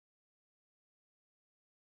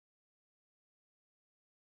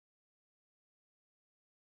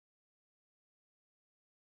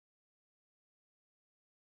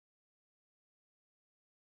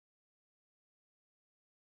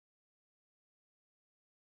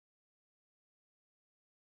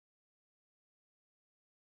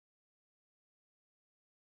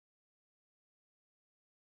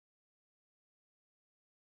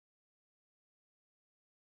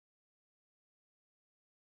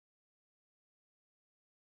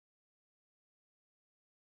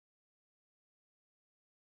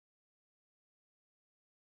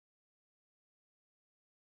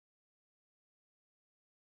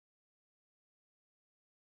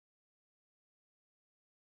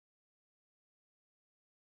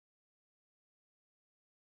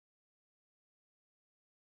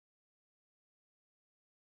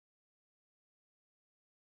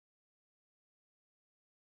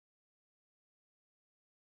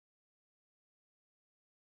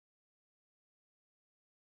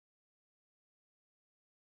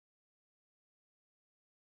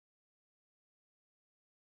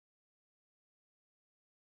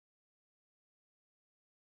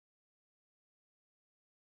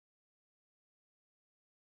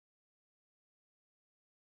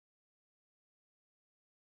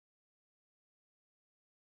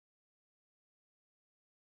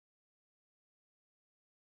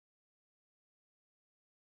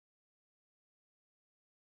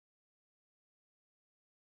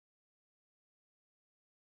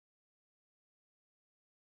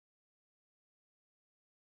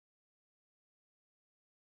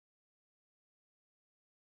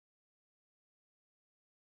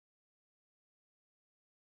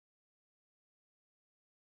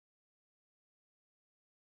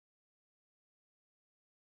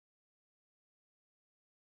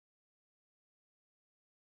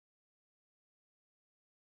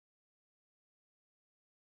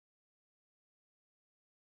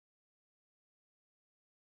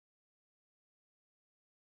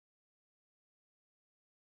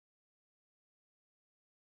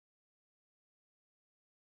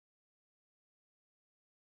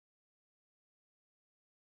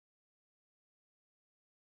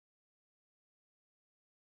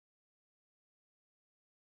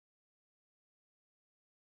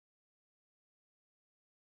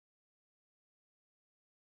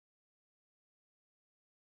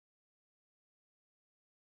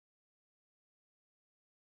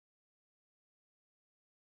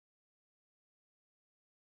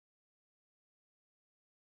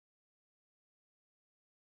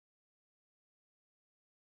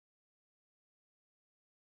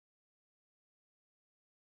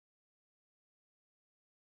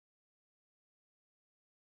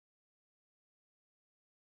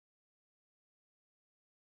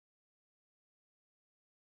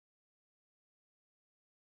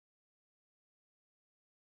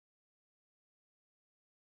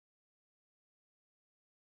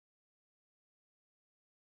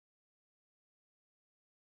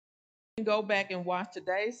can go back and watch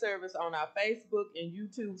today's service on our Facebook and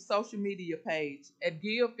YouTube social media page at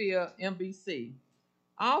GMBC.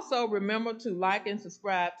 Also, remember to like and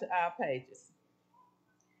subscribe to our pages.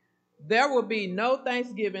 There will be no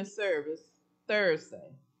Thanksgiving service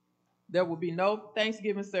Thursday. There will be no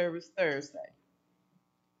Thanksgiving service Thursday.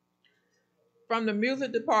 From the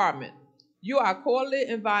music department, you are cordially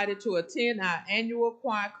invited to attend our annual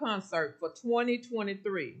choir concert for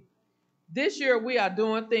 2023. This year, we are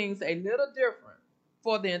doing things a little different.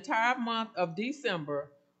 For the entire month of December,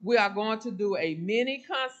 we are going to do a mini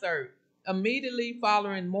concert immediately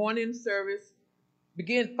following morning service,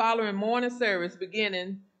 beginning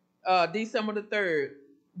December the 3rd,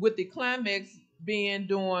 with the climax being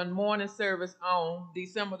during morning service on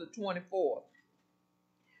December the 24th.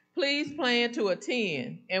 Please plan to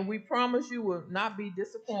attend, and we promise you will not be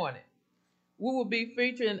disappointed. We will be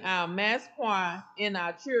featuring our mass choir and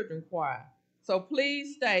our children choir. So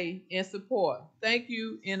please stay and support. Thank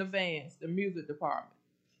you in advance, the music department.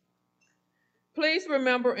 Please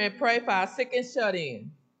remember and pray for our sick and shut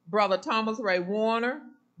in. Brother Thomas Ray Warner,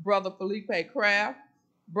 Brother Felipe Craft,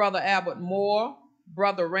 Brother Albert Moore,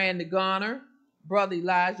 Brother Randy Garner, Brother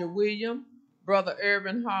Elijah Williams, Brother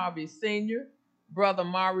Irvin Harvey Sr., Brother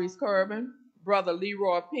Maurice Corbin, Brother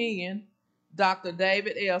Leroy Penn, Dr.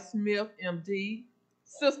 David L. Smith, MD,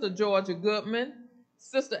 Sister Georgia Goodman,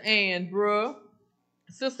 Sister Ann Brewer,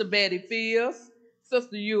 Sister Betty Fields,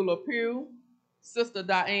 Sister Eula Pugh, Sister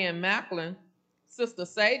Diane Macklin, Sister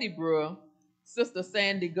Sadie Brewer, Sister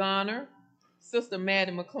Sandy Garner, Sister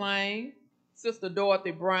Maddie McLean, Sister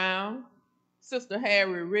Dorothy Brown, Sister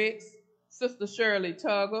Harry Ricks, Sister Shirley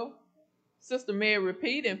Tuggle, Sister Mary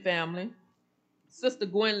Pete and family, Sister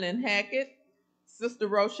Gwendolyn Hackett, Sister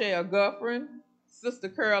Rochelle Guffrin, Sister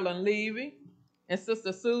Carolyn Levy, and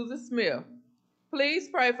Sister Susan Smith. Please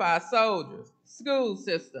pray for our soldiers, school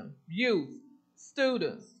system, youth,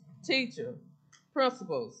 students, teachers,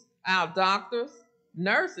 principals, our doctors,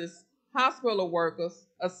 nurses, hospital workers,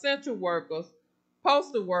 essential workers,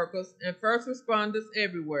 postal workers, and first responders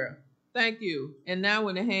everywhere. Thank you. And now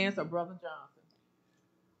in the hands of Brother Johnson.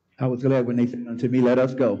 I was glad when they said unto me, let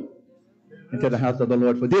us go into the house of the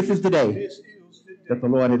Lord. For this is the day that the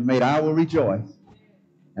Lord has made. I will rejoice,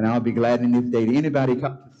 and I'll be glad in this day. Did anybody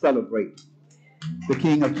come to celebrate the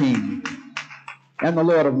King of Kings and the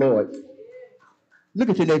Lord of Lords? Look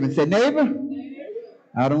at your neighbor and say, neighbor,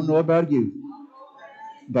 I don't know about you,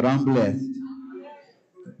 but I'm blessed.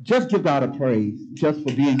 Just give God a praise just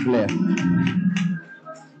for being blessed.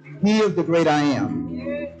 He is the great I am.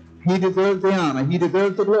 He deserves the honor. He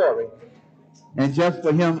deserves the glory. And just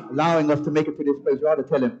for him allowing us to make it to this place, we ought to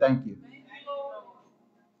tell him thank you.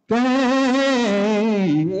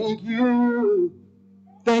 Thank you.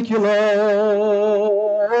 Thank you,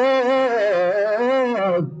 Lord.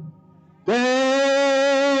 Thank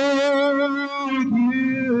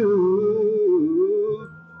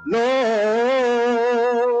you, Lord.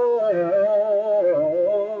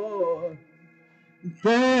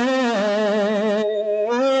 Thank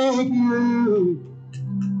you.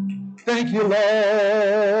 Thank you, Lord.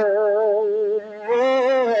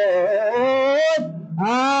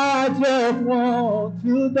 I just want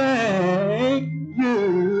to thank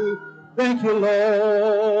you. Thank you,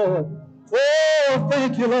 Lord. Oh,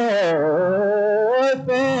 thank you, Lord.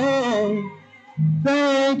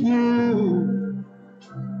 Thank you.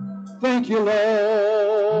 Thank you,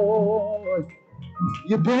 Lord.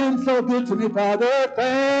 You've been so good to me, Father.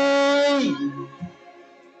 Thank you.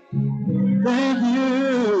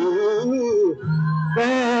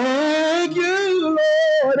 Thank you, Lord.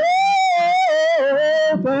 Oh,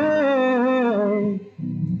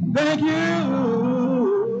 thank you.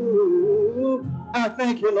 I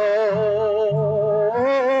thank you, Lord.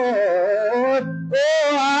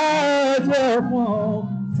 Oh, I just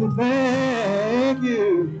want to thank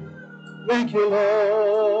you. Thank you,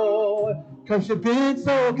 Lord. Because you've been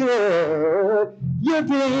so good. You've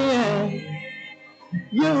been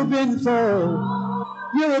so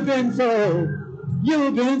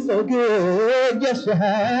good. Yes, you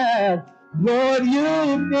have. Lord,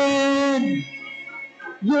 you've been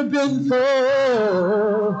so good.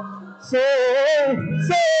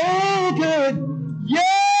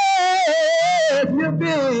 Yes,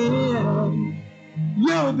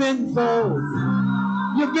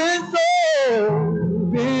 you've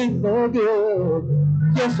been so good.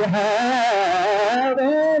 Yes, you have.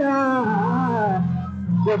 And I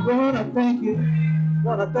just wanna thank you. I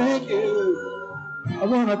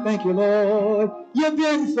wanna thank you, Lord. You've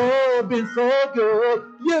been so good.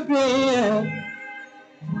 You've been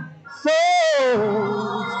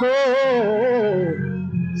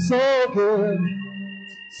so good.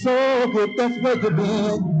 so good. That's where you've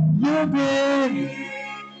been.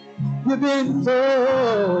 You've been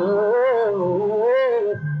so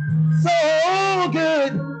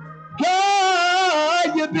good.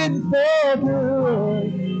 God, you've been so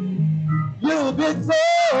good. You've been so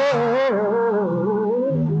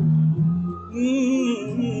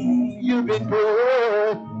you've been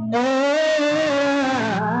good. And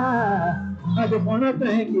I just want to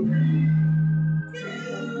thank you.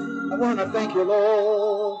 I want to thank you,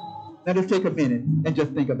 Lord. Now just take a minute and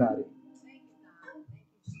just think about it.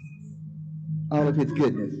 All of his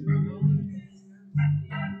goodness.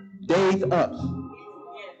 Days up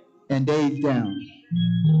and days down.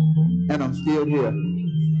 And I'm still here.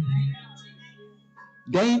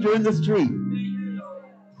 Danger in the street.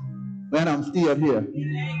 And I'm still here.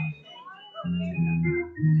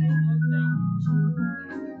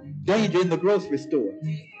 Danger in the grocery store.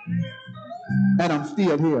 And I'm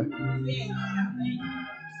still here.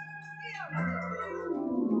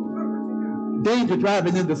 Danger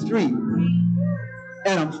driving in the street.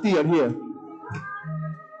 And I'm still here.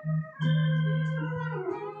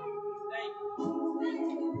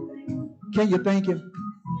 Can you thank him?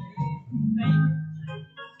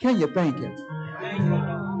 Can you thank him?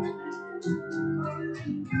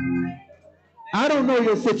 I don't know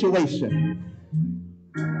your situation.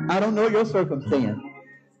 I don't know your circumstance.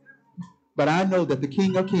 But I know that the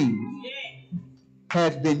King of Kings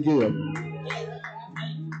has been good.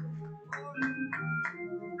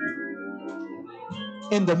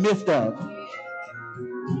 In the midst of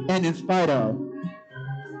and in spite of,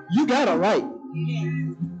 you got a right.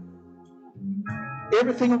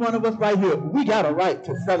 Every single one of us right here, we got a right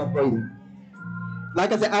to celebrate him.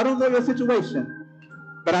 Like I said, I don't know your situation,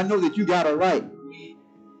 but I know that you got a right.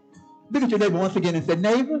 Look at your neighbor once again and say,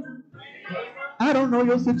 neighbor, I don't know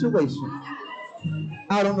your situation.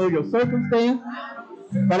 I don't know your circumstance,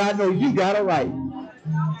 but I know you got a right.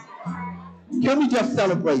 Can we just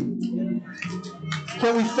celebrate?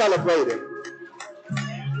 Can we celebrate it?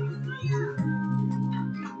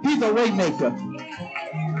 He's a way maker.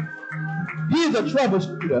 He is a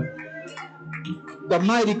troubleshooter. The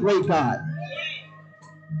mighty great God.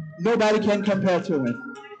 Nobody can compare to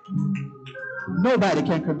him. Nobody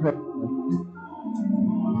can compare to him.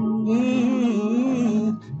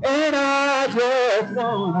 And I just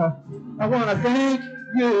wanna thank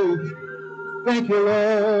you. Thank you,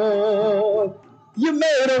 Lord. You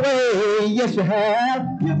made a way, yes you have.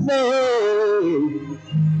 You made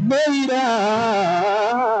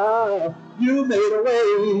a, you made a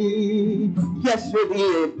way, yes you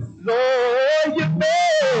did. Lord, you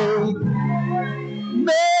made a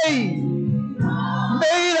way.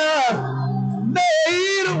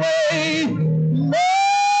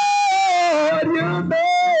 Lord,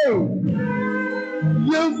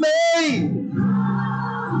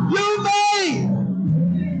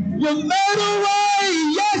 you made a way,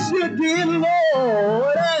 yes you did,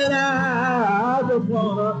 Lord. And I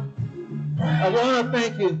wanna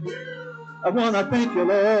thank you. I wanna thank you,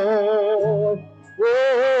 Lord.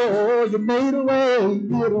 Oh, you made a way,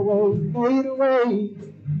 made a way, made a way,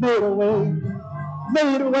 made a way,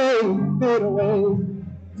 made a way, made a way,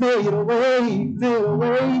 made a way, made a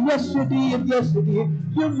way. Yes you did, yes you did.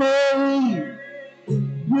 You made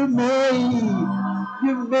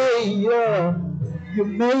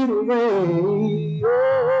a way.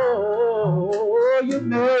 Oh, you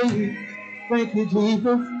made. Thank you,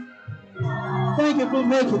 Jesus. Thank you for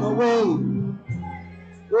making a way.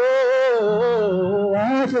 Oh,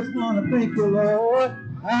 I just want to thank you, Lord.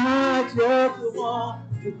 I just want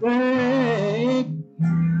to thank.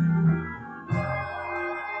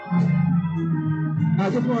 I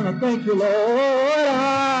just want to thank you, Lord.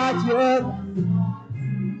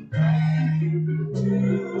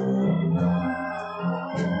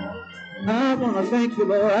 I want to thank you,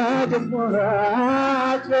 Lord. I just want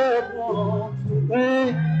to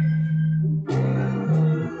thank.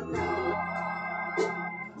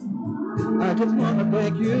 I just want to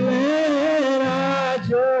thank you, and I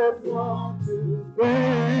just want to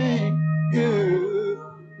thank you,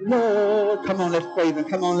 Lord. Come on, let's praise him.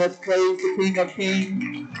 Come on, let's praise the King of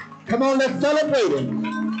Kings. Come on, let's celebrate him.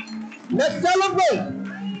 Let's celebrate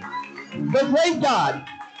the great God,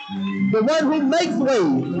 the one who makes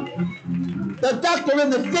ways, the doctor in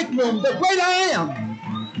the sick room, the great I am.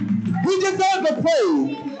 He deserves the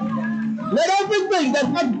praise. Let everything that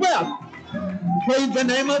has breath praise the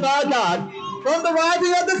name of our God, from the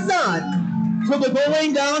rising of the sun to the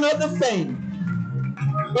going down of the same.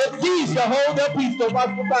 But he shall hold their peace to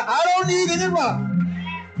watch the fire. I don't need any rock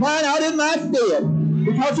crying out in my stead,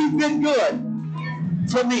 because he's been good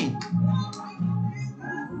to me.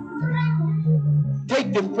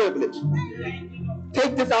 take this privilege,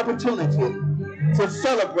 take this opportunity to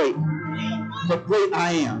celebrate the great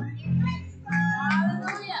I am.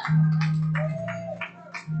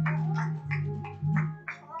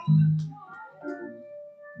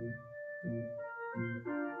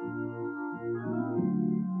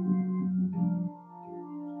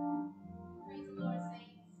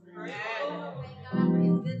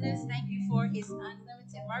 Thank you for his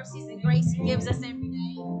unlimited mercies and grace he gives us every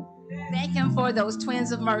day. Thank him for those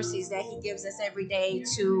twins of mercies that he gives us every day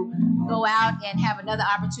to go out and have another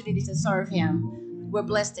opportunity to serve him. We're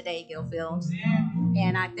blessed today, Gilfield.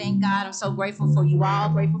 And I thank God. I'm so grateful for you all,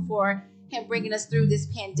 grateful for him bringing us through this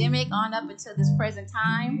pandemic on up until this present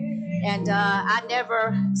time. And I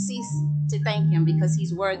never cease to thank him because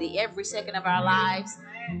he's worthy every second of our lives.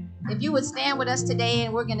 If you would stand with us today,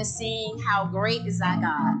 and we're going to sing How Great Is Our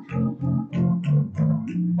God.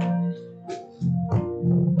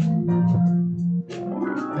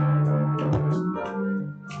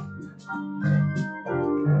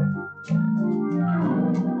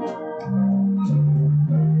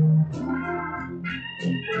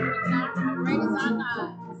 How great is our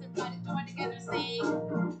God? Let's everybody join together and sing.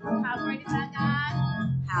 How great is our God?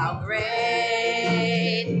 How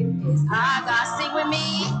great is our God? Sing with me.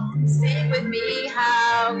 Sing with me.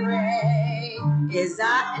 How great is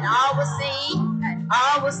our, and all will see, and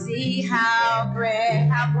all will see how great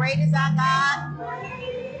is our God?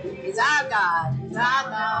 Is our God, is our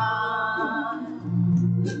God.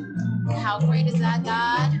 How great is our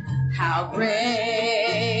God? How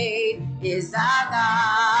great is our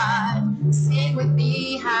God? Sing with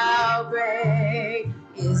me, how great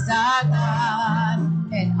is our God?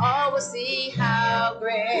 And all will see how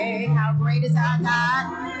great is our God?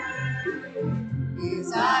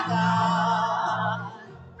 Is our God.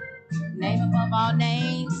 Name above all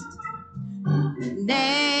names.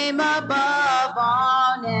 Name above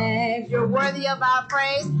all names. You're worthy of our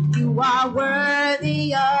praise. You are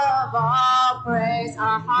worthy of all praise.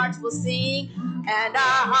 Our hearts will sing, and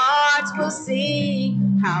our hearts will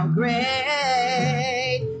sing. How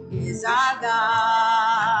great is our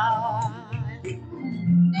God.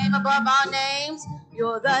 Name above all names.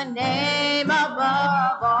 You're the name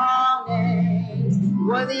above all names.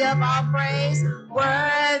 Worthy of our praise.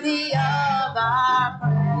 Worthy of our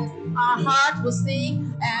praise. Our hearts will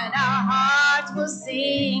sing, and our hearts will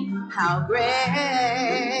sing. How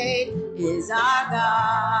great is our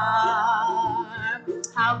God.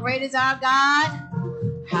 How great is our God.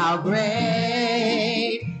 How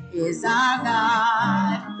great is our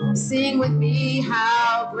God. Sing with me,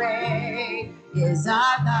 how great is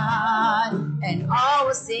our God. And all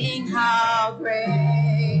will sing, how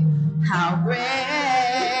great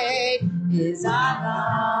is our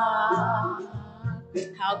God.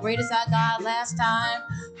 How great is our God last time?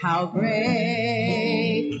 How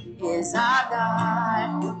great is our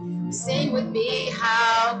God? Sing with me,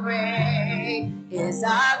 how great is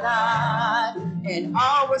our God? And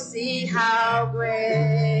all will see how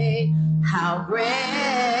great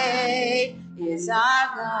is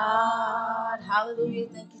our God. Hallelujah.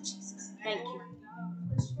 Thank you, Jesus. Thank you.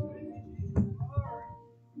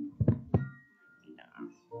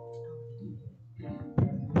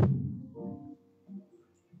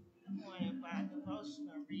 Good morning. For our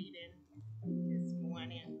devotional reading this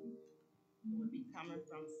morning, it will be coming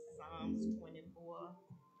from Psalms 24,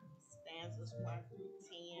 stanzas 1 through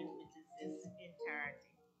 10, which is its entirety.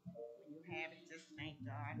 When you have it, just thank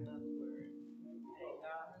God for the word.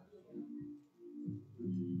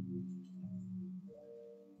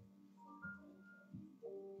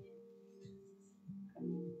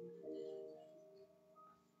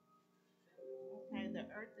 Okay, the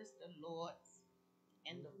earth is the Lord's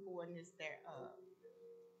and the fullness thereof,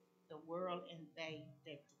 the world and they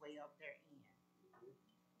that dwell therein.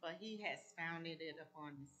 For he has founded it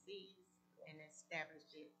upon the seas and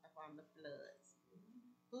established it upon the floods.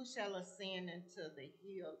 Who shall ascend into the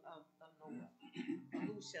hill of the Lord? Or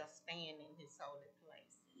who shall stand in his holy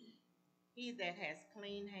place? He that has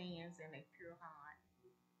clean hands and a pure heart,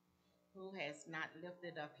 who has not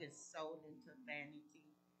lifted up his soul into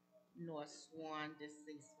vanity, nor sworn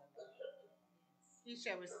deceitfully. He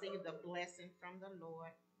shall receive the blessing from the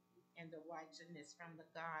Lord and the righteousness from the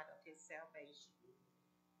God of his salvation.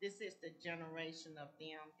 This is the generation of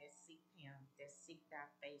them that seek him, that seek thy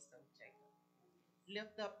face, O Jacob.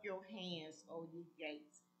 Lift up your hands, O ye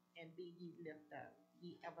gates, and be ye lift up,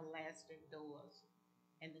 ye everlasting doors,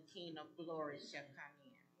 and the King of glory shall come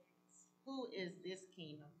in. Who is this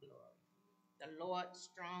King of glory? The Lord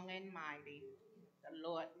strong and mighty, the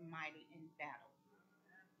Lord mighty in battle.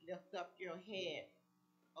 Lift up your head,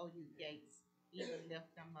 O you gates, even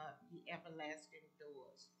lift them up, ye everlasting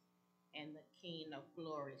doors, and the King of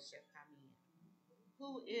glory shall come in.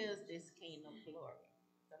 Who is this King of glory?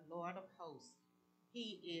 The Lord of hosts.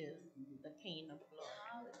 He is the King of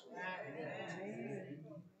glory.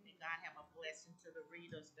 May God have a blessing to the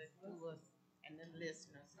readers, the doers, and the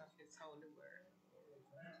listeners of his holy word.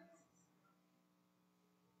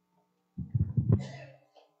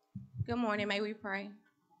 Good morning. May we pray?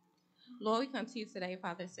 Lord, we come to you today,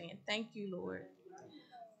 Father, saying thank you, Lord.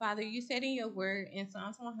 Father, you said in your word in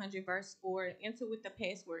Psalms 100, verse 4, enter with the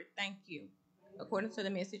password, thank you, according to the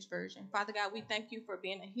Message version. Father God, we thank you for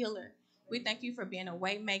being a healer. We thank you for being a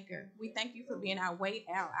way maker. We thank you for being our way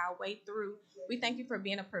out, our way through. We thank you for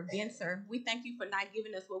being a preventer. We thank you for not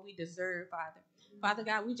giving us what we deserve, Father. Father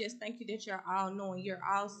God, we just thank you that you're all knowing, you're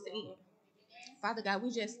all seeing. Father God,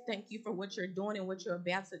 we just thank you for what you're doing and what you're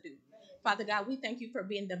about to do. Father God, we thank you for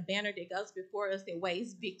being the banner that goes before us that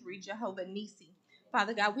waves victory, Jehovah Nissi.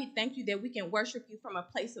 Father God, we thank you that we can worship you from a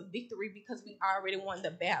place of victory because we already won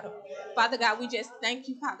the battle. Father God, we just thank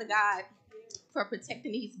you, Father God, for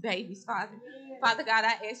protecting these babies, Father. Father God,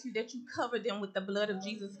 I ask you that you cover them with the blood of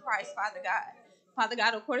Jesus Christ, Father God. Father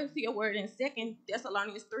God, according to your word in 2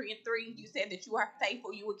 Thessalonians 3:3, you said that you are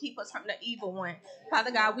faithful. You will keep us from the evil one.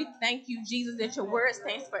 Father God, we thank you, Jesus, that your word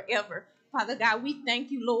stands forever. Father God, we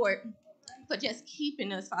thank you, Lord, for just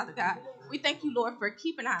keeping us, Father God. We thank you, Lord, for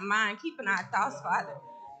keeping our mind, keeping our thoughts, Father.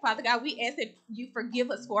 Father God, we ask that you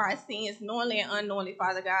forgive us for our sins, knowingly and unknowingly,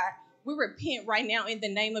 Father God. We repent right now in the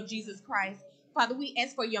name of Jesus Christ. Father, we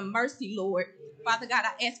ask for your mercy, Lord. Father God,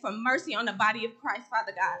 I ask for mercy on the body of Christ,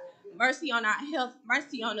 Father God. Mercy on our health,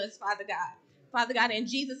 mercy on us, Father God. Father God, in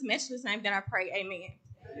Jesus' matchless name that I pray, amen.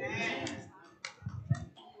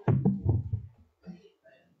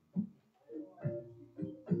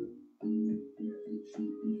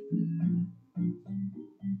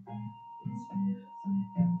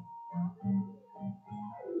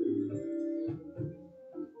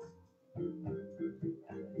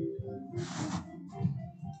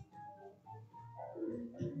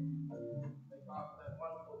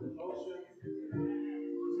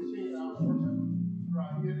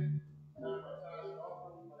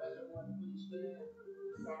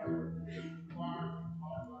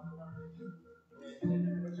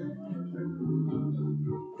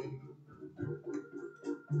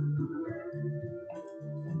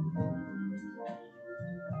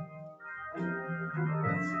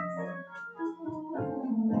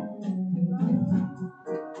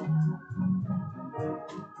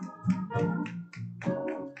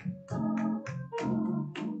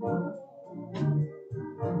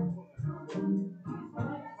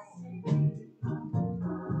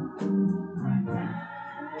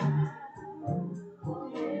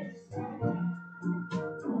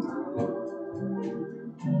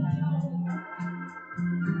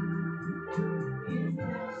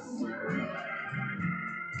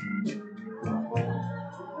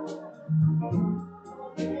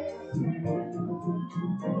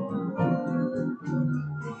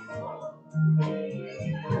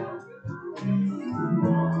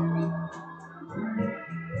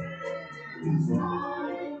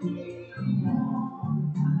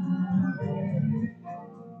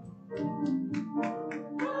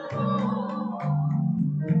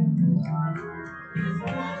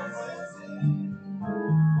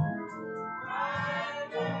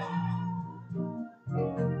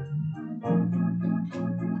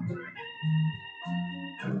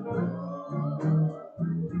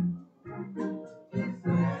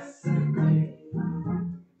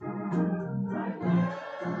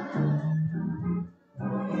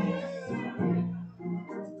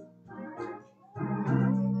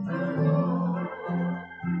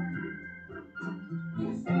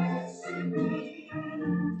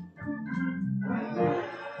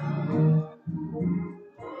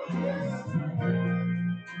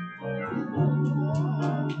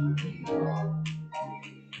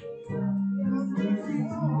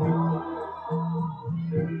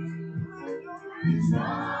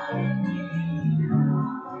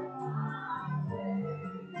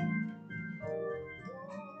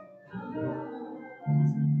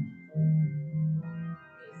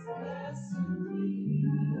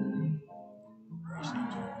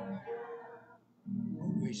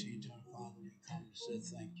 Gracious eternal Father, we come to say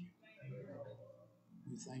thank you.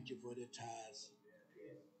 We thank you for the tithes.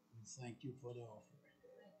 We thank you for the offering.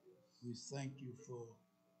 We thank you for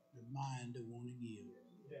the mind that want to give.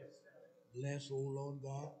 Bless, O Lord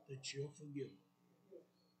God, that you're forgiven.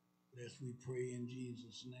 Bless, we pray in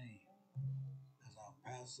Jesus' name. As our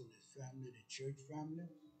pastor, his family, the church family,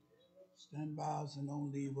 stand by us and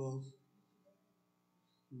don't leave us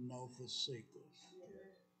nor forsake us.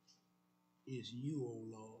 It's you, O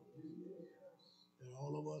Lord, that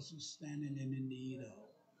all of us are standing in the need of.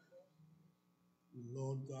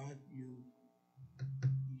 Lord God,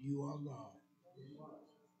 you are God.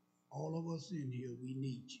 All of us in here, we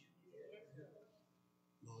need you.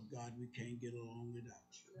 Lord God, we can't get along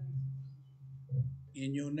without you.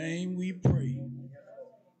 In your name we pray.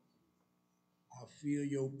 I feel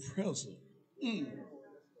your presence.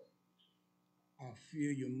 I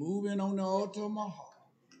feel you moving on the altar of my heart.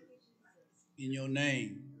 In your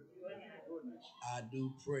name, I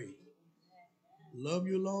do pray. Love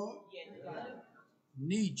you, Lord.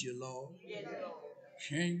 Need you, Lord.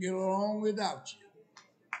 Can't get along without you.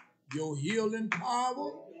 Your healing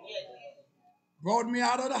power brought me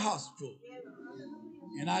out of the hospital.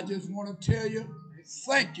 And I just want to tell you,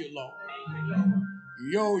 thank you, Lord.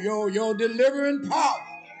 Your delivering power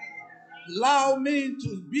allow me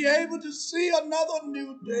to be able to see another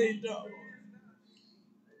new day done.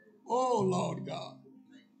 Oh, Lord God,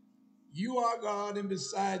 you are God, and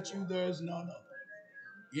beside you there is none other.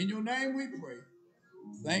 In your name we pray.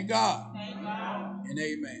 Thank God and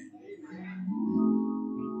amen.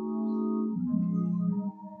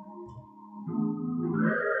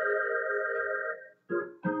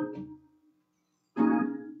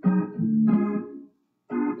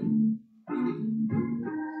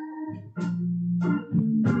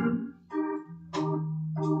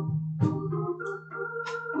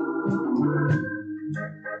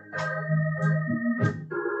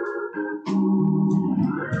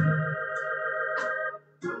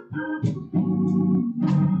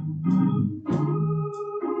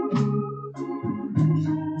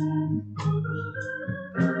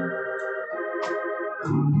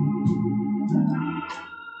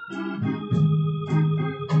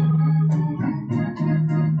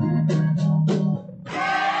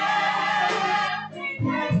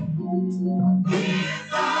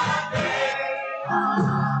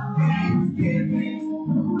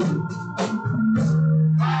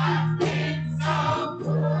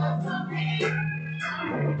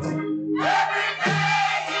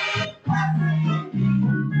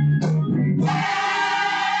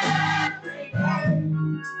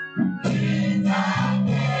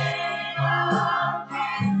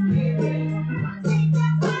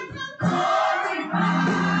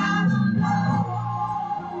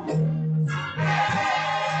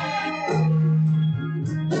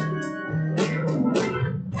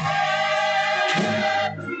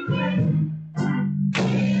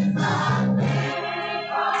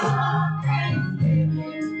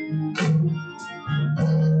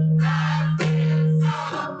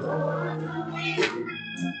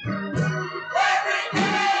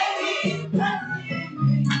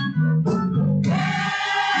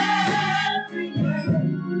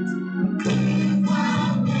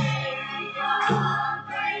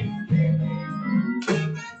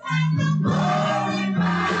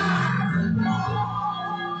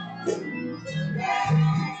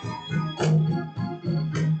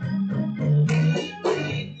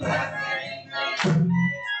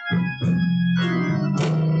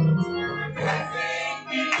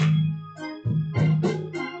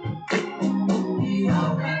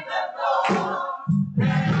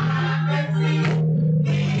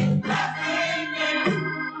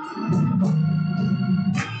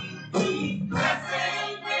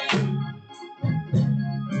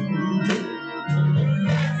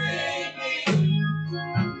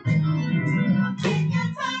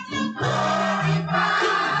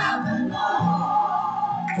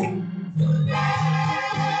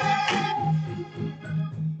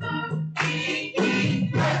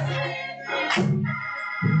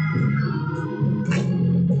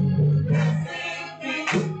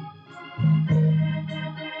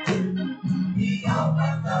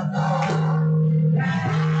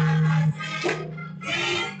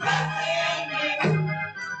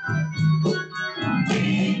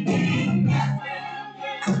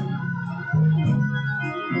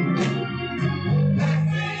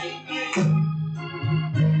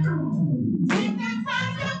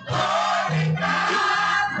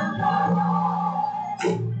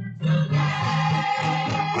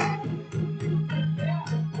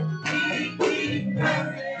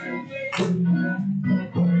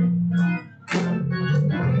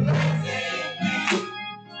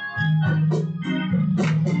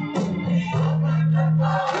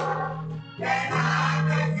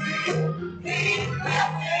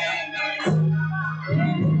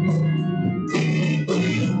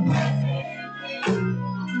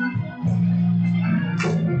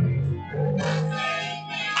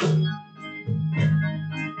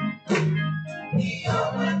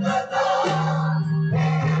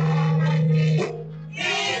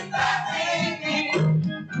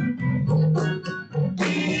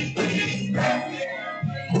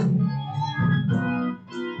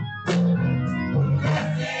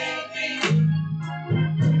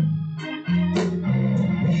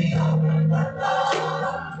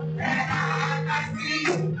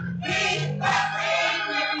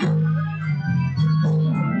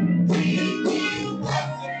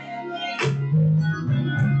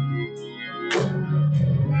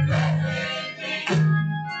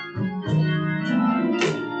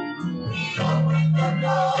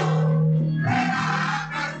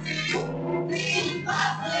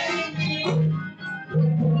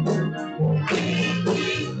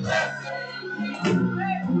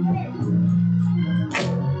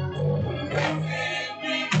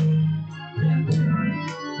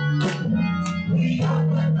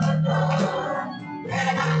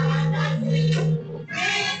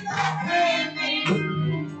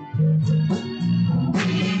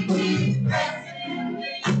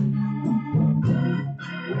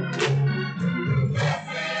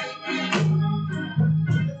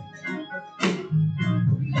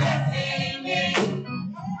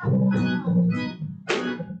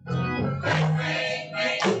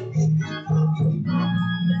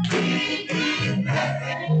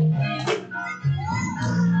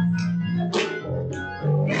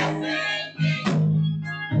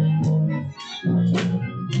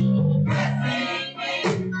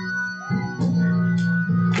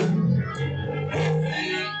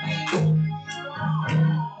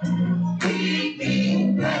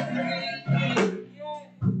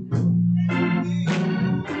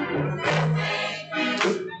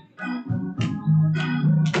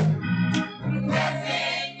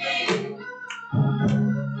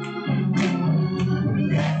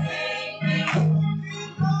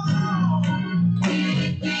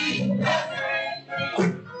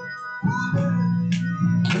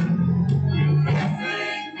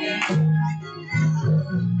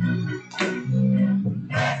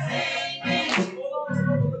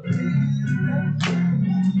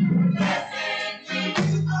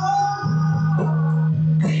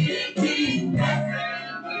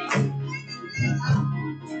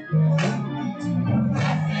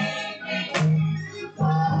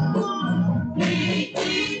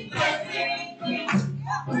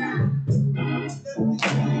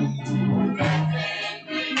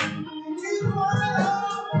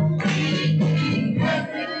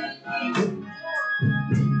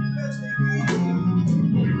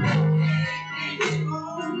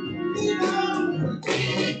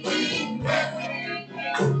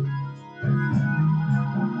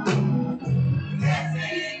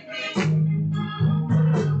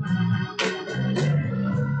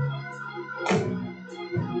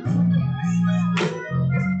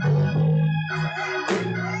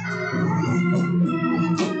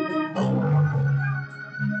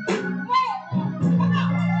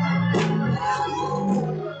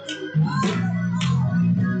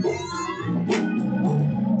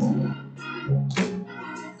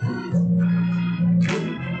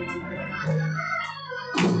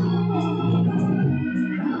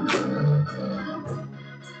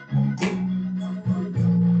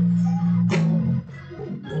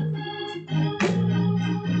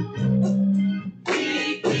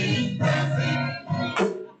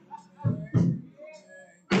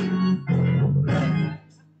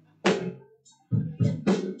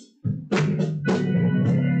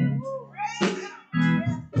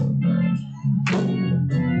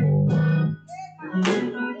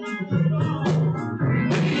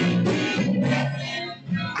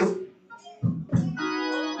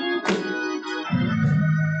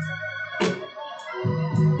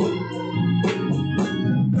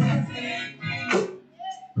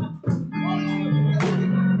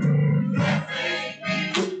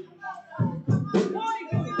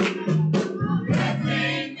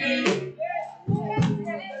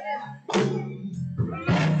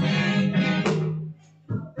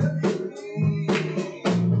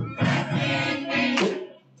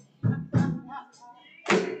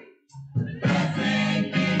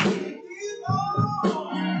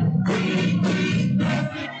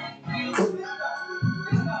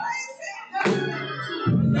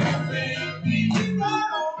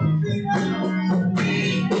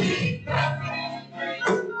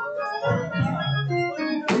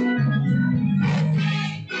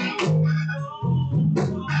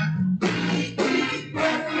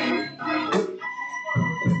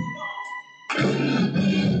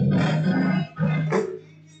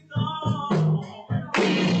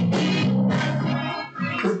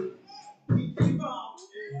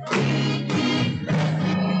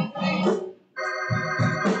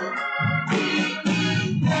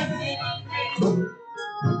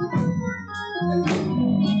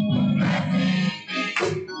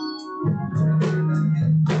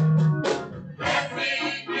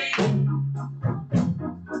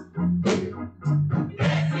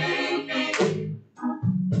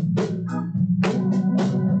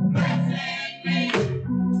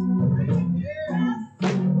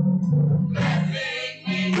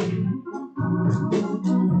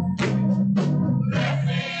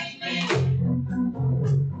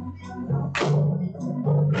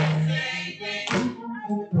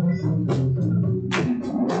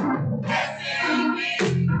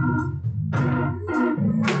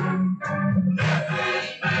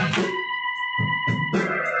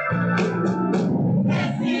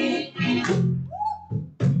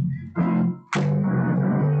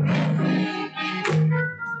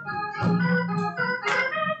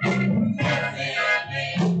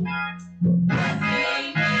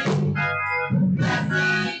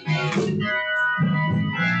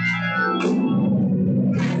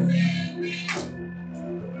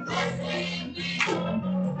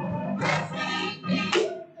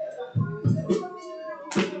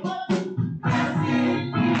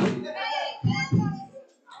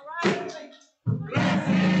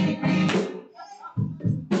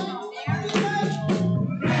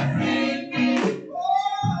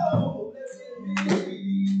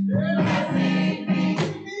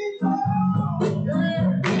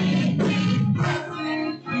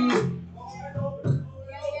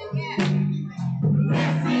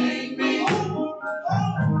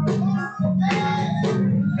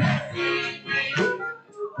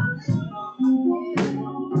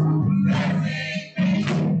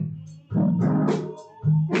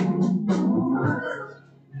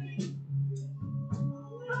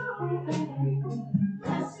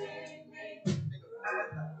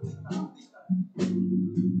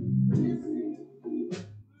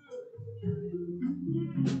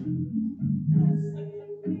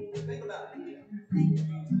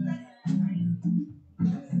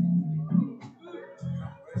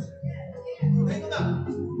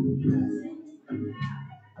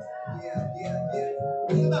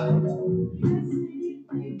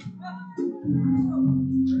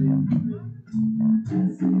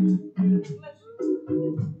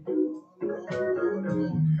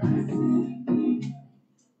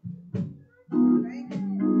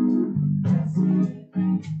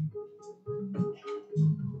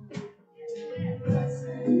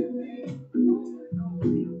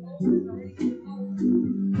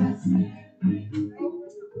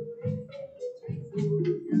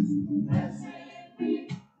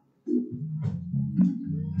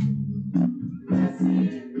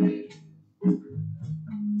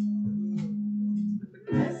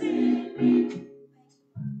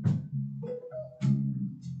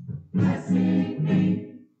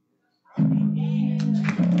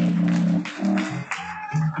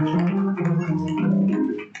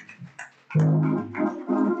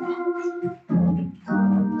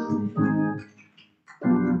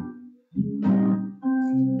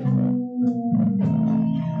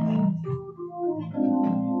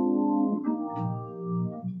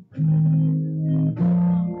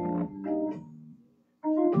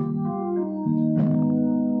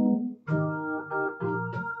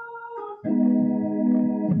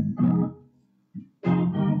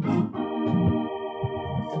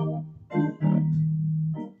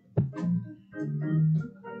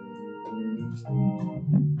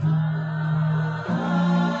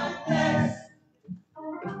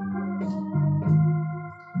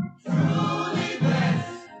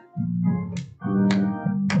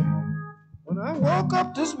 When I woke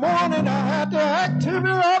up this morning, I had the activity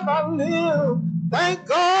of my limb. Thank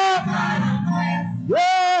God.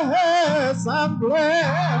 Yes, I'm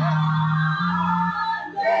blessed.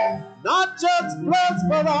 Not just blessed,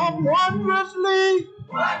 but I'm wondrously.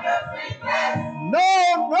 No,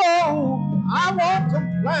 I won't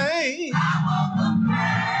complain.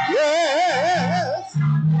 Yes,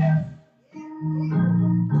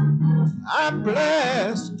 I'm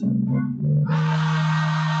blessed.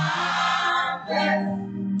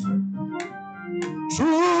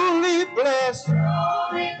 Truly blessed.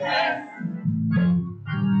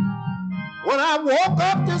 When I woke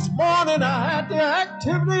up this morning, I had the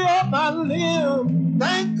activity of my limb.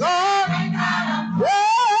 Thank God.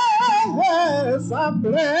 Yes, I'm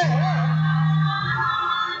blessed.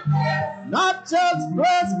 Not just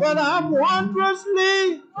blessed, but I'm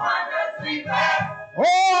wondrously blessed.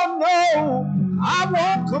 Oh no, I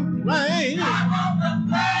won't complain.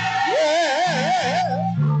 Yeah.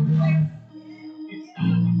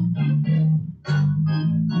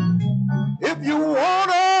 If you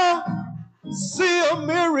wanna see a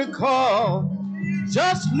miracle,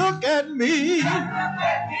 just look at me.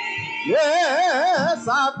 Yes,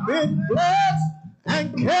 I've been blessed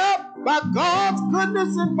and kept by God's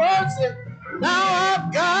goodness and mercy. Now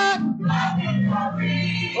I've got,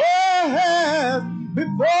 yes,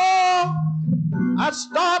 before I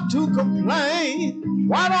start to complain,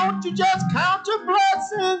 why don't you just count your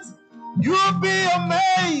blessings? You'll be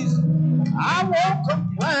amazed. I won't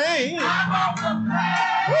complain.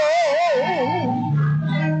 Oh,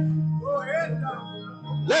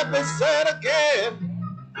 let me say it again.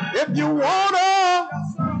 If you wanna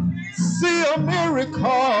see a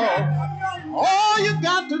miracle, all you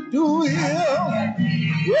got to do is,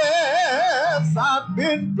 yes, I've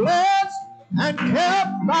been blessed and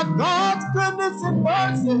kept by God's goodness and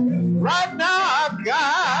mercy. Right now I've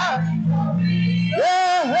got,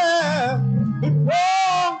 yeah,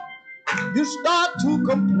 before you start to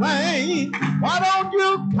complain, why don't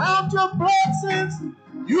you count your blessings?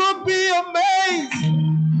 You'll be amazed.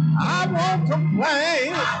 I won't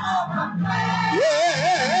complain.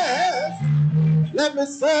 Yes. Let me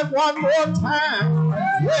say it one more time.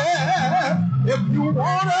 Yeah. If you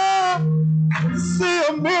wanna see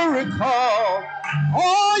a miracle,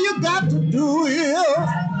 all you got to do is,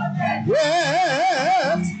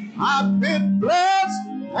 yes, I've been blessed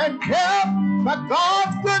and kept by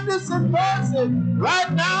God's goodness and mercy.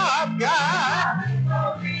 Right now I've got,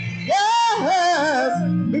 yes,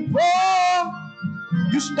 before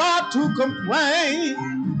you start to complain,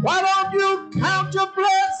 why don't you count your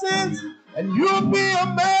blessings and you'll be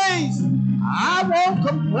amazed. I won't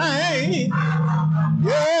complain.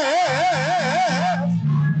 Yes,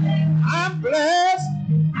 I'm blessed.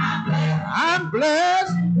 I'm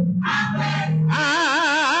blessed.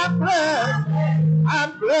 I'm blessed.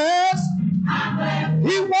 I'm blessed.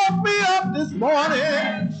 He woke me up this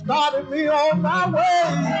morning, started me on my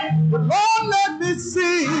way. But Lord, let me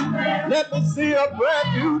see a brand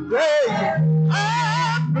new day.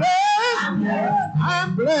 I'm blessed.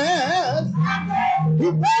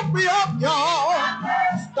 woke me up, y'all.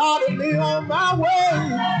 Started me on my way.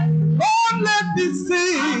 Lord, let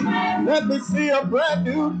me see a brand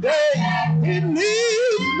new day. He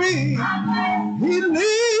leads me. He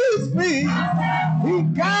leads me. He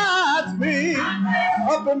guides me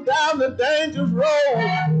up and down the dangerous road.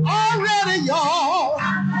 Already, y'all.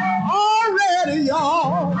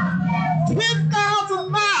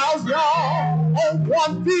 10,000 miles, y'all, on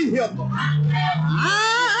one vehicle.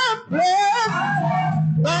 I'm blessed.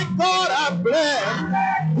 Thank God I'm blessed.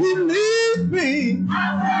 He leads me.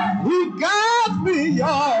 He guides me,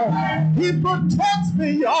 y'all. He protects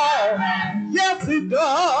me, y'all. Yes, he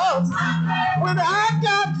does. When I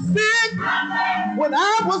got sick, when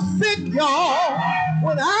I was sick, y'all,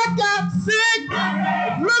 when I got sick,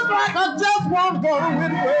 it looked like I just wasn't going to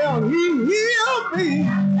get well. He healed me.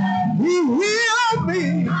 He healed me.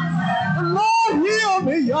 The Lord healed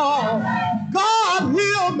me, y'all. God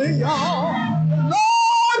healed me, y'all. The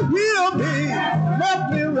Lord healed me.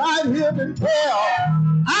 Left me right here to tell.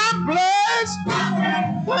 I'm blessed.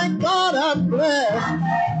 Thank God I'm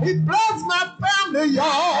blessed. He blessed my family,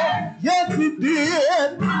 y'all. Yes, he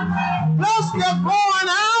did. Blessed their going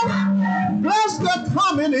out. Blessed their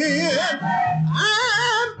coming in.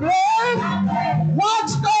 I'm blessed.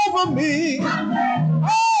 Watched over me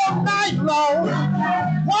all night long.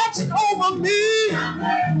 Watched over me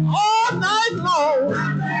all night long.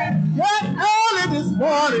 Yet early this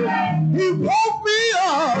morning, he woke me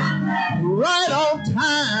up right on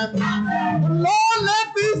time. Lord, let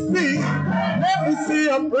me see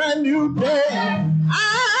a brand new day.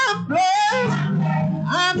 I'm blessed.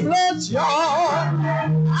 I'm blessed, y'all.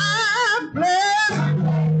 I'm blessed.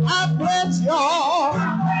 I'm blessed, y'all.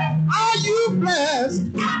 Are you blessed?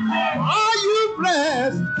 Are you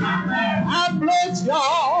blessed? I'm blessed,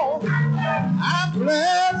 y'all. I'm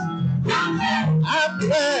blessed. I'm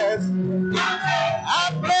blessed.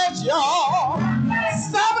 I'm blessed, y'all.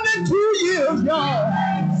 72 years, y'all.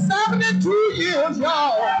 72 years,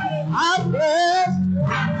 y'all. I'm blessed.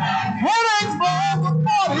 Headaches for over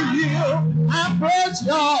 40 years. I'm blessed,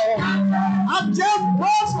 y'all. I'm just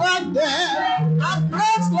blessed like that. I'm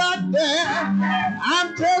blessed like that.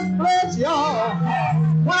 I'm just blessed, y'all.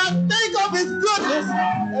 When I think of his goodness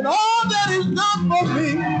and all that he's done for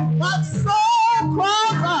me, my soul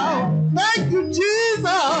cries out, thank you, Jesus.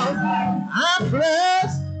 I'm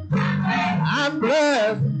blessed. I'm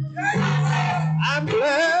blessed. I'm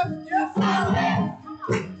blessed.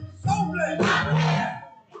 So blessed.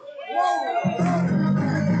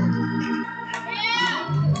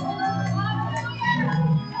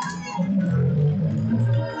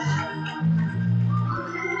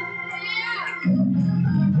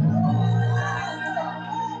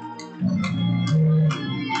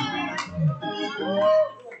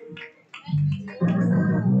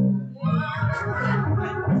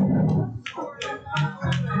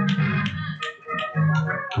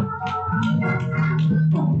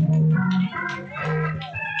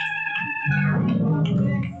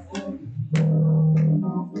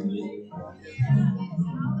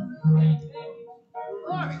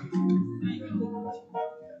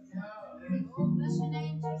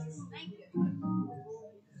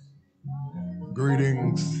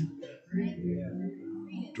 Greetings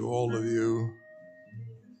to all of you,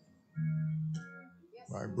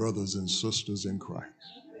 my brothers and sisters in Christ.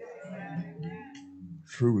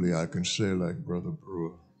 Truly, I can say like Brother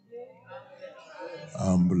Brewer,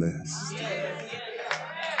 I'm blessed.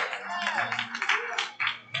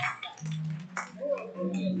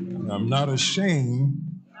 And I'm not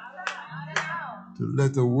ashamed to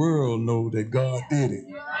let the world know that God did it.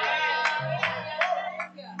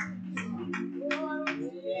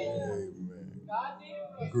 Amen.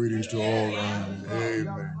 Greetings to all. Amen.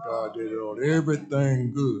 God did it all.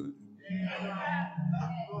 Everything good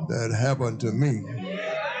that happened to me,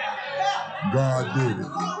 God did it.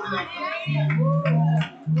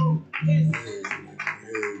 Amen.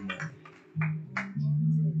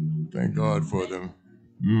 Thank God for the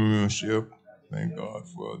membership. Thank God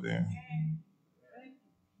for the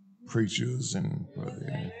preachers and for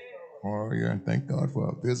the warrior. And thank God for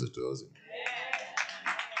our visitors.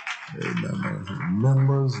 Amen.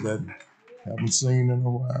 Members that haven't seen in a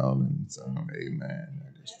while. And so, amen.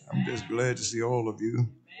 I'm just glad to see all of you.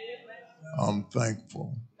 I'm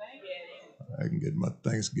thankful. I can get my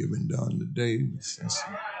Thanksgiving done today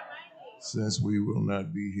since we will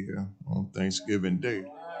not be here on Thanksgiving Day.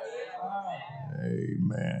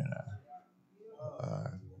 Amen.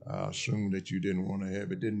 I assume that you didn't want to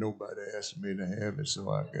have it. Didn't nobody ask me to have it, so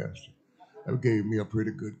I guess that gave me a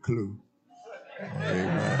pretty good clue.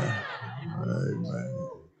 Amen. Amen.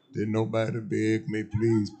 Didn't nobody beg me,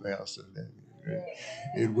 please, Pastor.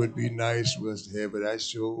 It would be nice for us to have it. I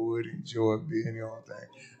sure would enjoy being here on thing.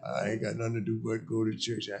 I ain't got nothing to do but go to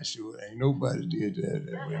church. I sure ain't nobody did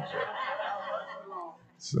that way.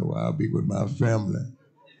 So I'll be with my family,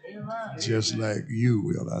 just like you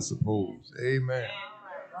will, I suppose. Amen.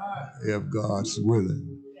 If God's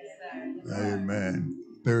willing. Amen.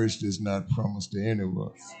 Thursday is not promised to any of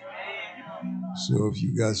us. So if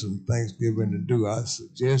you got some Thanksgiving to do, I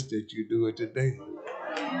suggest that you do it today.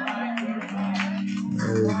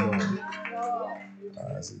 Amen.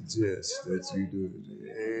 I suggest that you do it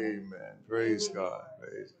today. Amen. Praise God.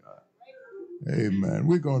 Praise God. Amen.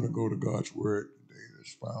 We're going to go to God's word today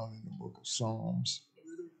that's found in the book of Psalms.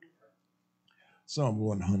 Psalm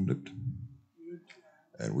 100.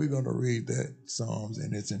 And we're going to read that Psalms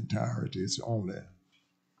in its entirety. It's only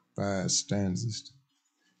 5 stanzas.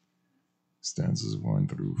 Stanzas 1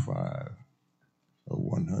 through 5. A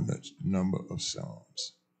 100 number of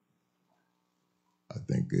Psalms. I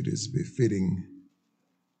think it is befitting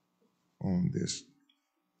on this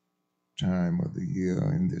time of the year,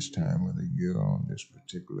 in this time of the year, on this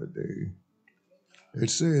particular day. It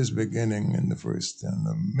says, beginning in the first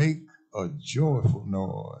stanza, make a joyful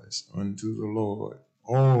noise unto the Lord,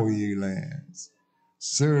 all ye lands.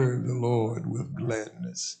 Serve the Lord with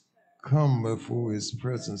gladness. Come before his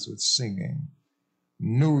presence with singing.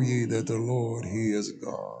 Know ye that the Lord, he is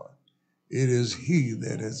God. It is he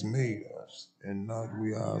that has made us, and not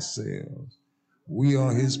we ourselves. We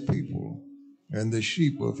are his people, and the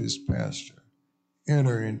sheep of his pasture.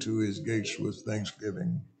 Enter into his gates with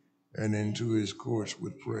thanksgiving, and into his courts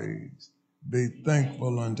with praise. Be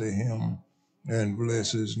thankful unto him, and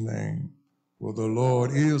bless his name. For the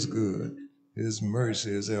Lord is good, his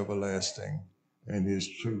mercy is everlasting, and his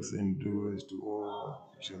truth endures to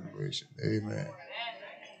all generations. Amen.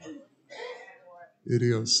 It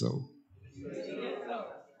is so.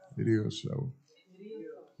 It is so.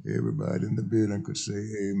 Everybody in the building could say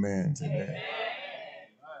amen to that.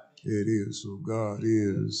 It is so. God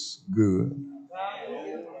is good,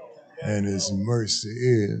 and his mercy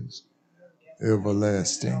is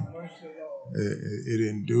everlasting. It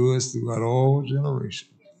endures throughout all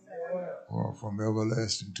generations, or from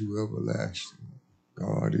everlasting to everlasting.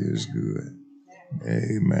 God is good.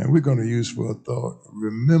 Amen. We're going to use for a thought,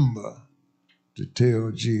 remember to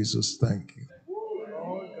tell Jesus thank you.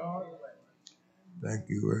 Thank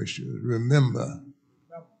you, Ursula. Remember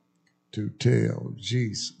to tell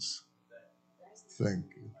Jesus thank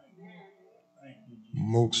you.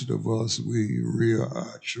 Most of us, we rear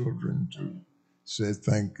our children to say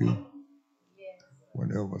thank you.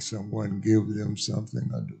 Whenever someone gives them something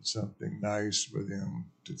or do something nice for them,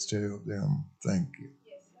 to tell them thank you.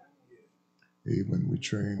 Even we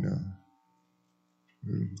train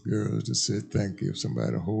girls to say thank you if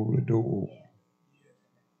somebody hold the door.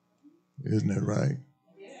 Isn't that right?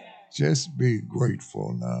 Just be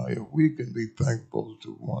grateful now. If we can be thankful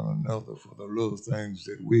to one another for the little things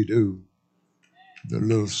that we do, the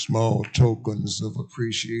little small tokens of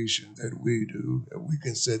appreciation that we do, if we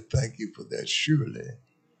can say thank you for that, surely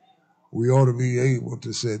we ought to be able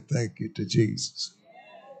to say thank you to Jesus.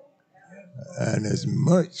 And as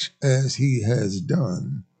much as he has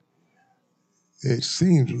done, it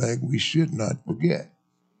seems like we should not forget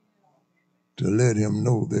to let him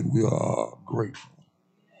know that we are grateful.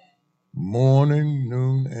 Morning,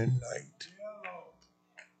 noon, and night.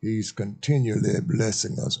 He's continually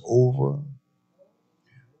blessing us over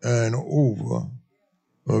and over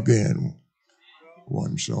again.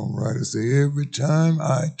 One songwriter said, every time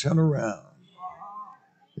I turn around,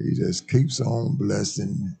 he just keeps on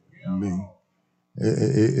blessing me.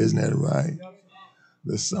 Isn't that right?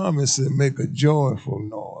 The psalmist said, make a joyful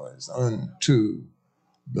noise unto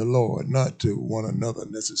the Lord, not to one another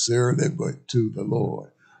necessarily, but to the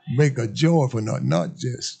Lord. Make a joyful noise, not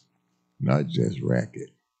just racket,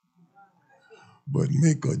 but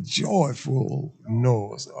make a joyful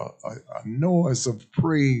noise, a noise of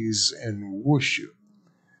praise and worship,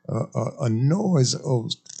 a noise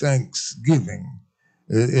of thanksgiving.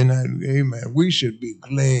 And amen. We should be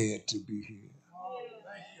glad to be here.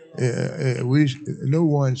 No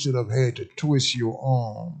one should have had to twist your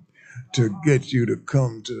arm to get you to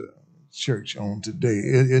come to church on today.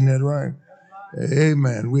 Isn't that right?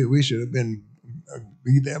 Amen. We should have been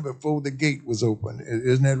be there before the gate was open.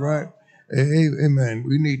 Isn't that right? Amen.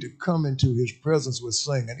 We need to come into his presence with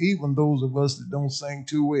singing, even those of us that don't sing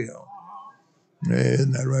too well.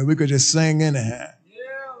 Isn't that right? We could just sing anyhow.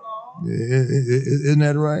 Isn't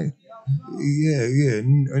that right? Yeah.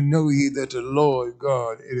 Know ye that the Lord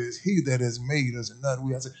God, it is he that has made us and not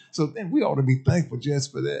we. So then we ought to be thankful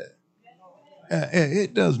just for that.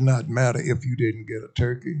 It does not matter if you didn't get a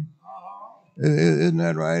turkey. Isn't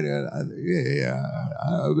that right?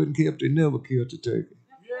 I wouldn't care if they never killed the turkey.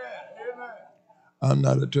 I'm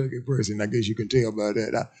not a turkey person. I guess you can tell by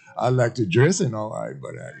that. I like the dressing all right,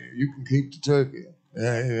 but you can keep the turkey.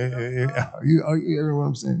 You hear what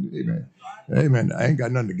I'm saying? Amen. Amen. I ain't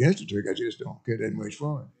got nothing against the turkey. I just don't care that much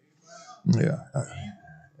for it. Yeah.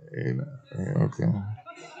 Amen. Okay.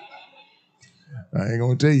 I ain't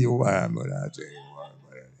gonna tell you why, but I'll tell you why.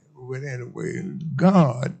 But anyway,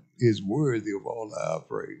 God is worthy of all our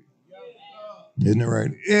praise. Isn't it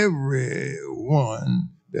right? Everyone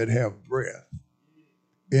that have breath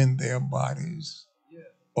in their bodies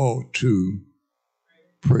ought to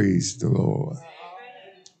praise the Lord.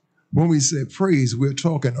 When we say praise, we're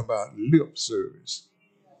talking about lip service.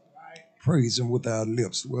 Praising with our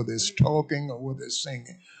lips, whether it's talking or whether it's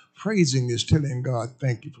singing. Praising is telling God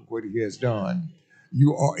thank you for what he has done.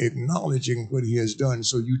 You are acknowledging what he has done,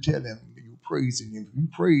 so you tell him, you praising him. You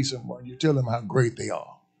praise someone, you tell them how great they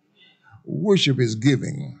are. Worship is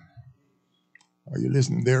giving. Are you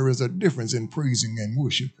listening? There is a difference in praising and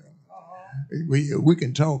worshiping. We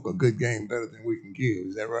can talk a good game better than we can give.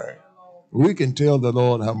 Is that right? We can tell the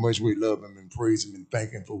Lord how much we love him and praise him and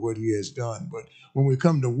thank him for what he has done. But when we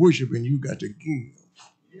come to worshiping, you got to give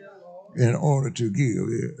in order to give.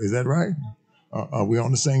 Is that right? Are we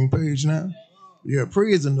on the same page now? Yeah,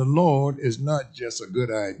 praising the Lord is not just a good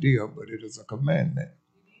idea, but it is a commandment.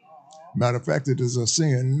 Matter of fact, it is a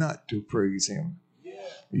sin not to praise him.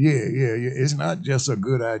 Yeah. It's not just a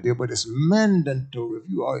good idea, but it's mandatory. If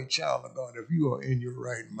you are a child of God, if you are in your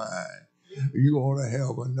right mind, you ought to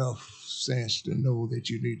have enough sense to know that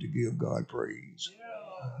you need to give God praise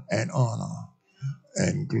and honor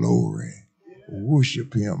and glory.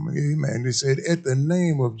 Worship him. Amen. They said, at the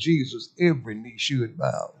name of Jesus, every knee should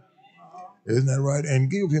bow. Isn't that right? And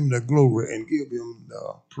give him the glory and give him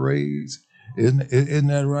the praise. Isn't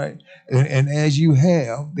that right? And as you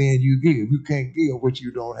have, then you give. You can't give what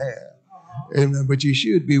you don't have. But you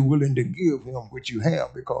should be willing to give him what you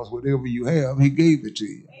have, because whatever you have, he gave it to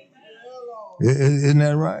you. Isn't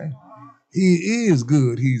that right? He is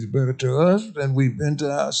good. He's better to us than we've been to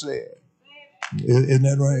ourselves. Isn't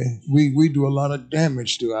that right? We do a lot of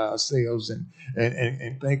damage to ourselves and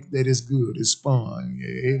think that it's good, it's fun.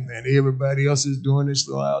 Amen. Everybody else is doing this,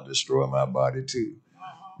 so I'll destroy my body too.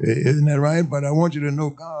 Isn't that right? But I want you to know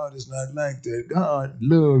God is not like that. God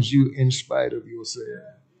loves you in spite of yourself.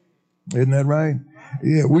 Isn't that right?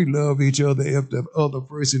 Yeah, we love each other if the other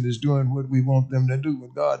person is doing what we want them to do,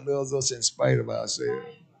 but God loves us in spite of ourselves.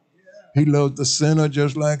 He loves the sinner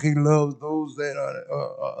just like he loves those that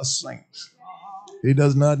are saints. He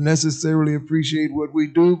does not necessarily appreciate what we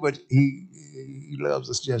do, but he loves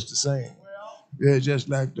us just the same. Yeah, just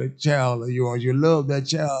like the child of yours. You love that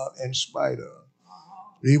child in spite of.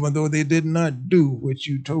 Even though they did not do what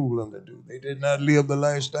you told them to do. They did not live the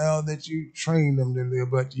lifestyle that you trained them to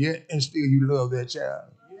live, but yet and still you love that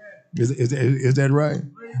child. Is that right?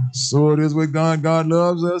 So it is with God. God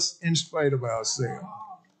loves us in spite of ourselves.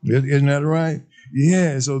 Isn't that right?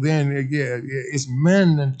 Yeah, so then, it's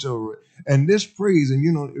mandatory. And this praise, and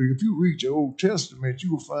if you read your Old Testament,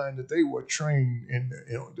 you will find that they were trained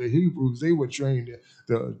the Hebrews, they were trained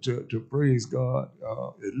to praise God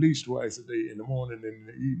at least twice a day, in the morning and in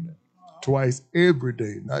the evening. Twice every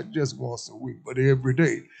day, not just once a week, but every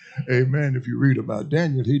day. Amen. If you read about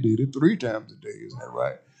Daniel, he did it 3 times a day. Isn't that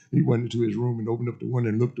right? He went into his room and opened up the window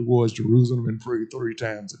and looked towards Jerusalem and prayed 3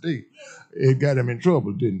 times a day. It got him in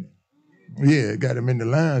trouble, didn't it? Yeah, it got him in the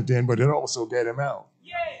lion's den, but it also got him out.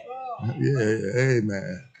 Yeah,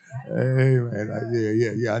 amen.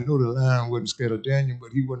 Amen. Yeah. I know the lion wasn't scared of Daniel,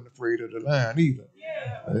 but he wasn't afraid of the lion either.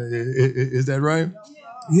 Is that right?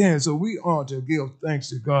 Yeah, so we ought to give thanks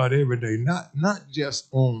to God every day, not just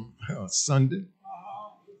on Sunday,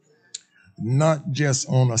 not just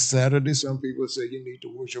on a Saturday. Some people say you need to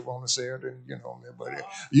worship on a Saturday, but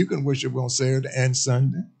you can worship on Saturday and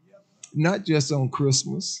Sunday, not just on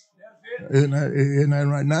Christmas. Isn't that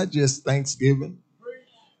right? Not just Thanksgiving,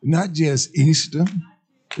 not just Easter,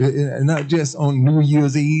 not just on New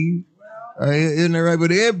Year's Eve. Isn't that right?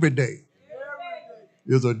 But every day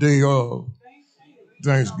is a day of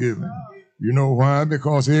Thanksgiving. You know why?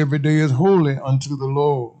 Because every day is holy unto the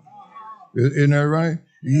Lord. Isn't that right?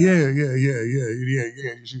 Yeah.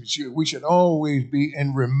 We should always be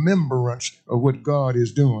in remembrance of what God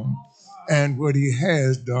is doing and what he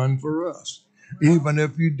has done for us. Even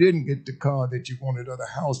if you didn't get the car that you wanted, or the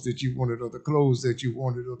house that you wanted, or the clothes that you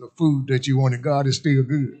wanted, or the food that you wanted, God is still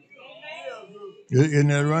good. Isn't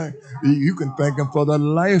that right? You can thank him for the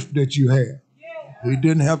life that you have. He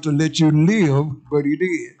didn't have to let you live, but he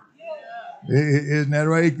did. Isn't that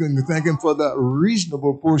right? You're thanking for the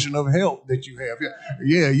reasonable portion of health that you have.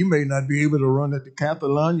 Yeah, you may not be able to run at the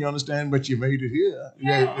Decathlon, you understand, but you made it here.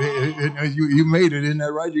 Yeah, you made it, isn't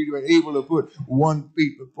that right? You were able to put one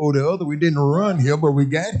feet before the other. We didn't run here, but we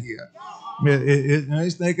got here.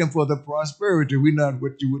 It's thanking for the prosperity. We're not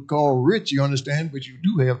what you would call rich, you understand, but you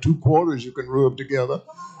do have 2 quarters you can rub together.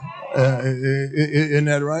 Isn't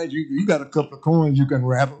that right? You got a couple of coins you can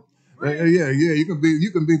rattle. Yeah.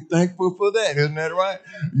 You can be thankful for that. Isn't that right?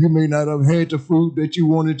 You may not have had the food that you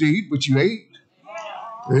wanted to eat, but you ate.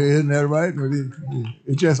 Isn't that right?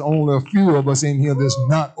 It's just only a few of us in here that's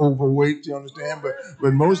not overweight. You understand?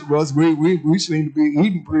 But most of us we seem to be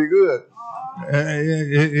eating pretty good.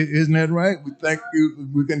 Isn't that right? We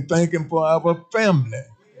can thank him for our family.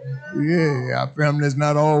 Yeah, our family is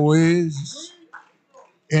not always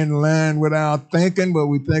in line with our thinking, but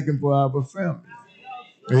we thinking for our family.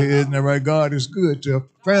 Isn't that right? God is good. A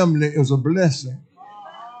family is a blessing.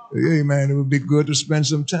 Amen. It would be good to spend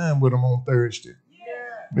some time with them on Thursday.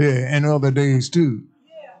 Yeah, and other days too.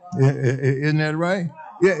 Isn't that right?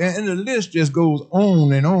 Yeah, and the list just goes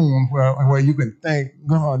on and on where you can thank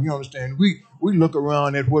God. You understand? We look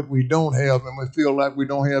around at what we don't have and we feel like we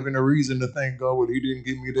don't have any reason to thank God. Well, he didn't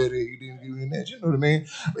give me that, he didn't give me that. You know what I mean?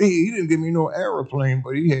 He didn't give me no aeroplane,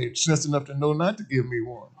 but he had sense enough to know not to give me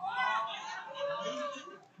one.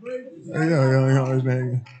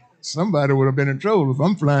 Yeah. Somebody would have been in trouble if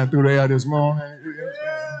I'm flying through the air this morning. Yeah.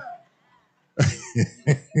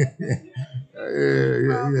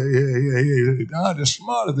 God is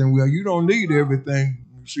smarter than we are. You don't need everything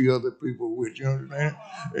you see other people with, you understand?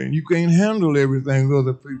 And you can't handle everything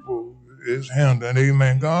other people is handling.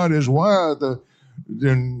 Amen. God is wiser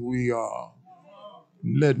than we are.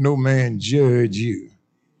 Let no man judge you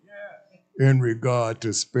in regard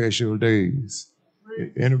to special days.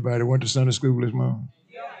 Anybody went to Sunday school this morning?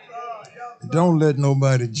 Don't let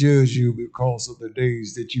nobody judge you because of the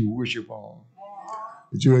days that you worship on.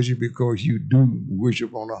 Judge you because you do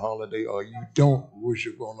worship on a holiday or you don't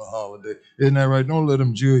worship on a holiday. Isn't that right? Don't let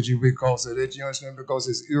them judge you because of that. You understand? Because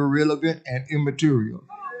it's irrelevant and immaterial.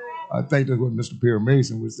 I think that's what Mr. Perry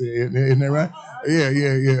Mason would say. Isn't that right? Yeah.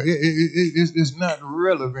 It's not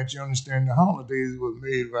relevant. You understand? The holidays was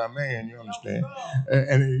made by man. You understand?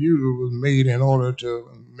 And it usually was made in order to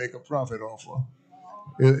make a profit off of.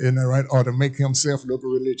 Isn't that right? Or to make himself look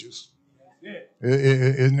religious.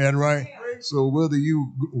 Isn't that right? So whether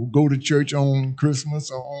you go to church on Christmas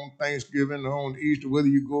or on Thanksgiving or on Easter, whether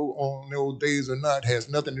you go on those days or not, has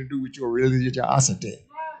nothing to do with your religiosity.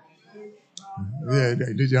 Yeah,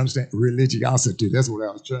 did you understand? Religiosity. That's what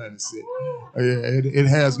I was trying to say. It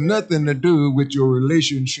has nothing to do with your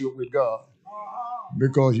relationship with God,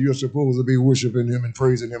 because you're supposed to be worshiping him and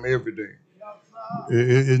praising him every day.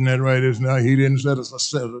 Isn't that right? It's not. He didn't set us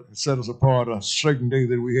apart a certain day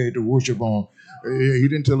that we had to worship on. He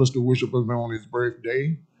didn't tell us to worship him on his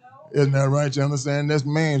birthday. Isn't that right? You understand? That's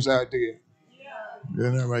man's idea.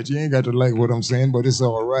 Isn't that right? You ain't got to like what I'm saying, but it's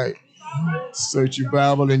all right. Search your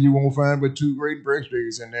Bible and you won't find but 2 great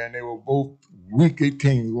birthdays in there, and they were both wicked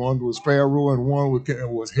kings. One was Pharaoh and one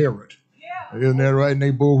was Herod. Isn't that right? And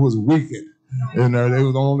they both was wicked. And they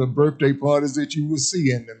was on the birthday parties that you would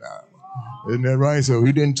see in the Bible. Isn't that right? So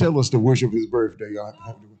he didn't tell us to worship his birthday.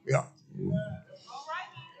 Yeah.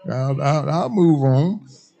 I'll move on.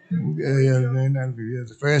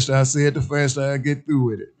 The faster I say it, the faster I get through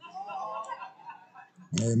with it.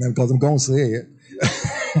 Amen, because I'm going to say it.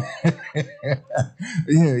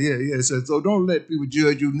 Yeah. So don't let people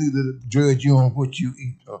judge you, neither judge you on what you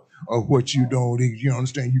eat or what you don't eat. You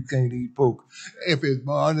understand? You can't eat pork. If it's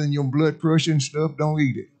bothering your blood pressure and stuff, don't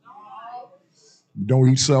eat it. Don't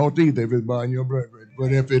eat salt either if it's bothering your blood pressure.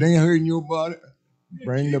 But if it ain't hurting your body,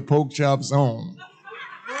 bring the pork chops on.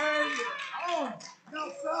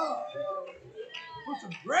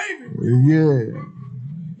 Yeah.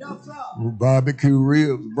 Barbecue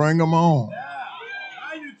ribs, bring them on.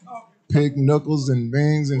 Pig knuckles and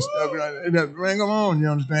beans and stuff like that. Bring them on, you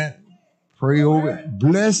understand? Pray over it.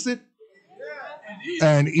 Bless it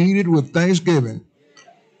and eat it with thanksgiving.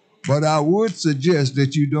 But I would suggest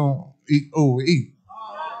that you don't overeat,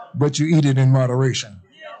 but you eat it in moderation.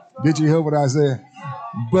 Did you hear what I said?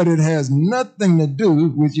 But it has nothing to do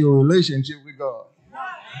with your relationship with God.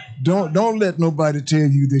 Don't let nobody tell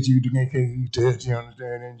you that you can't eat that, you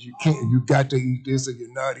understand? And you got to eat this or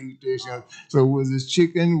you not eat this. You know? So whether it's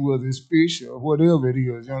chicken, whether it's fish, or whatever it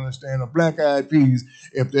is, you understand? Or black-eyed peas,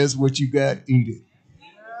 if that's what you got, eat it.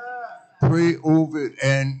 Pray over it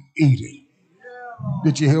and eat it.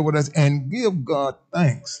 Did you hear what I said? And give God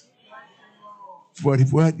thanks for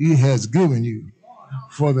what he has given you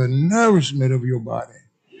for the nourishment of your body.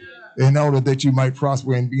 in order that you might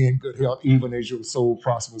prosper and be in good health, even as your soul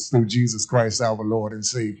prospers through Jesus Christ, our Lord and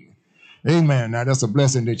Savior. Amen. Now, that's a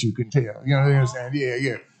blessing that you can tell. You know what I'm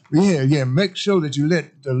saying? Yeah. Make sure that you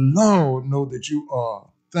let the Lord know that you are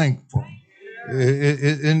thankful.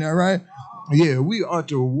 Isn't that right? Yeah, we ought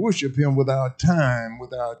to worship him with our time,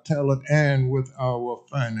 with our talent, and with our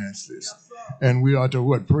finances. And we ought to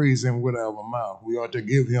what? Praise him with our mouth. We ought to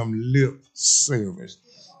give him lip service.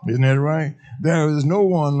 Isn't that right? There is no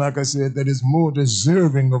one, like I said, that is more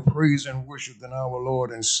deserving of praise and worship than our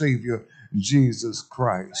Lord and Savior, Jesus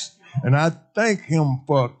Christ. And I thank him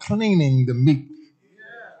for cleaning the meat.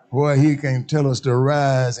 Boy, he can tell us to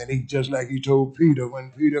rise and eat, just like he told Peter.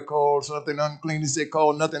 When Peter called something unclean, he said,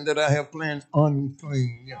 call nothing that I have planned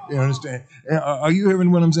unclean. You understand? Are you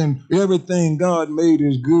hearing what I'm saying? Everything God made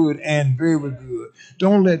is good and very good.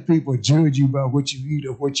 Don't let people judge you by what you eat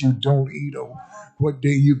or what you don't eat or what day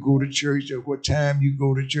you go to church or what time you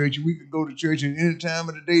go to church. We can go to church at any time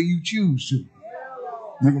of the day you choose to.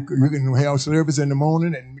 You can have service in the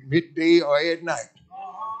morning and midday or at night.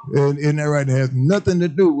 And isn't that right? It has nothing to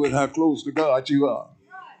do with how close to God you are.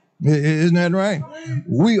 Isn't that right?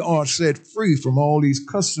 We are set free from all these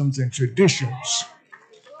customs and traditions.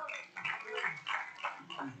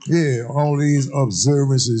 Yeah, all these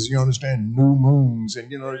observances, you understand, new moons,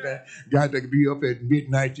 and you know that got to be up at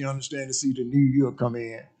midnight, you understand, to see the new year come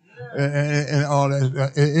in. And all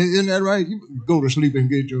that. Isn't that right? You go to sleep and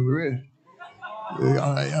get your rest.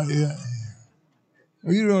 Yeah.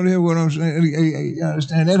 You don't hear what I'm saying? You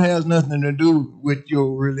understand? That has nothing to do with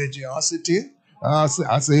your religiosity. I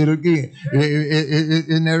say it again.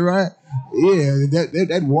 Isn't that right? Yeah,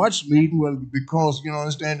 that watch meeting was because, you know,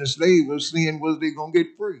 understand, the slave was seeing was they going to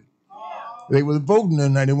get free. They was voting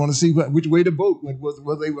tonight. They want to see which way the vote went,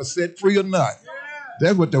 whether they were set free or not.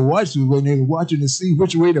 That's what the watch was when they were watching to see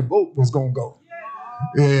which way the vote was going to go.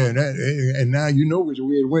 Yeah, and now you know which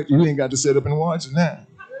way it went. You ain't got to sit up and watch it now.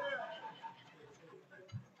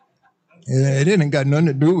 It ain't got nothing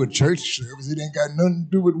to do with church service. It ain't got nothing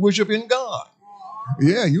to do with worshiping God.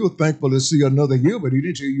 Yeah, you were thankful to see another year, but he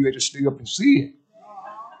didn't tell you had to stay up and see it.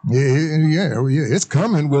 Yeah, it's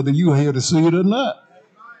coming whether you're here to see it or not.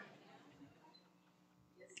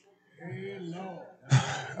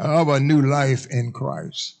 Our new life in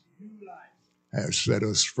Christ has set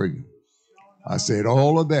us free. I said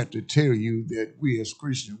all of that to tell you that we as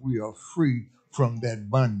Christians, we are free from that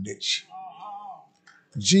bondage.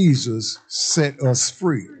 Jesus set us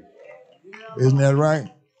free. Isn't that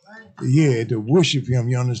right? Yeah, to worship him,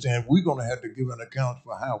 you understand, we're going to have to give an account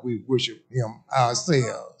for how we worship him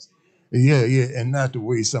ourselves. Yeah, and not the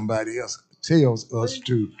way somebody else tells us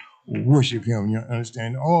to worship him, you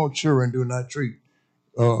understand. All children do not treat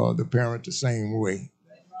the parent the same way.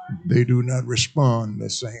 They do not respond the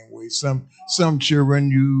same way. Some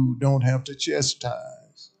children you don't have to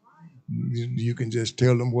chastise. You can just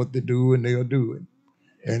tell them what to do and they'll do it.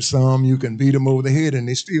 And some you can beat them over the head and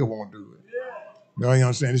they still won't do it. You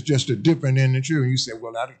understand? It's just a different in the children. You say,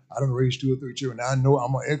 well, I don't raise 2 or 3 children. I know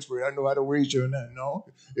I'm an expert. I know how to raise children. No,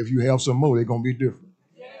 if you have some more, they're going to be different.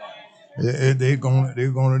 They're going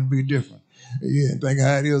to be different. Yeah, think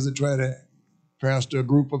how it is to try to pastor a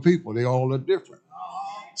group of people. They all are different.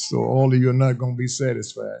 So all of you are not going to be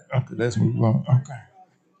satisfied. Okay, let's move on. Okay.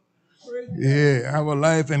 Yeah, our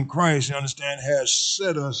life in Christ, you understand, has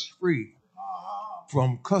set us free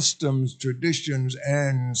from customs, traditions,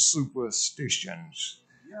 and superstitions.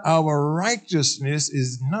 Our righteousness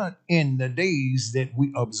is not in the days that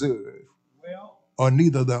we observe, or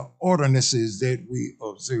neither the ordinances that we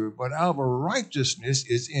observe, but our righteousness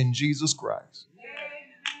is in Jesus Christ.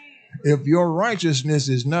 If your righteousness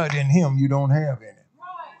is not in him, you don't have any.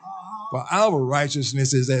 For our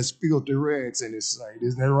righteousness is as filthy rags in his sight.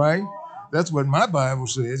 Isn't that right? That's what my Bible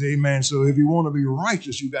says. Amen. So if you want to be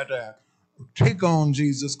righteous, you got to take on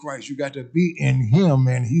Jesus Christ. You got to be in him,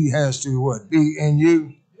 and he has to what? Be in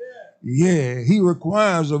you. Yeah, he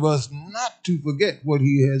requires of us not to forget what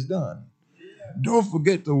he has done. Don't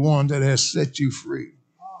forget the one that has set you free.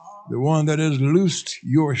 The one that has loosed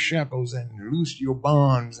your shackles and loosed your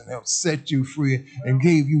bonds and have set you free and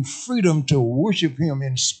gave you freedom to worship him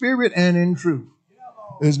in spirit and in truth.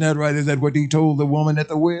 Isn't that right? Is that what he told the woman at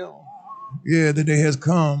the well? Yeah, the day has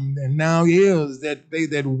come, and now is that they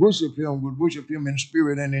that worship him would worship him in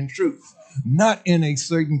spirit and in truth, not in a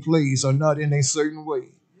certain place or not in a certain way.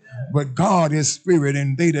 But God is spirit,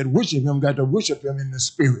 and they that worship him got to worship him in the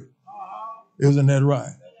spirit. Isn't that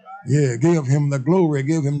right? Yeah, give him the glory,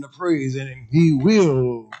 give him the praise, and he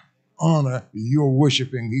will honor your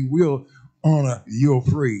worshiping. He will honor your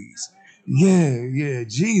praise. Yeah,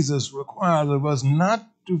 Jesus requires of us not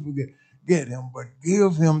to forget. forget him, but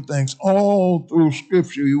give him thanks. All through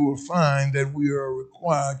Scripture, you will find that we are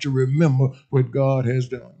required to remember what God has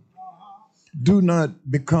done. Do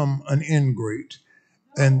not become an ingrate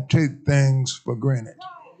and take things for granted.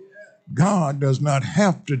 God does not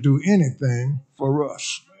have to do anything for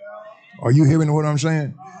us. Are you hearing what I'm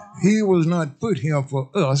saying? He was not put here for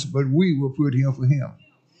us, but we were put here for him.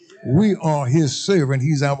 We are his servant.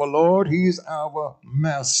 He's our Lord. He's our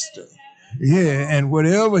master. Yeah, and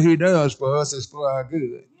whatever he does for us is for our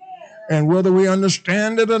good. And whether we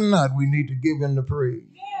understand it or not, we need to give him the praise.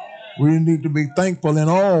 We need to be thankful in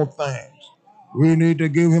all things. We need to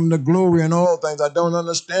give him the glory in all things. I don't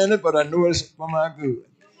understand it, but I know it's for my good.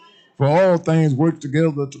 For all things work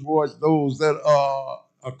together towards those that are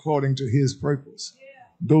according to his purpose,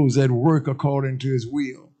 those that work according to his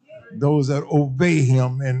will, those that obey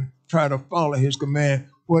him and try to follow his command.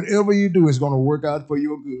 Whatever you do is going to work out for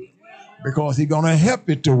your good, because he's going to help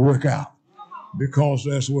it to work out, because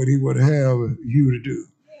that's what he would have you to do.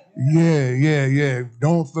 Yeah.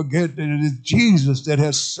 Don't forget that it is Jesus that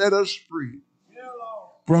has set us free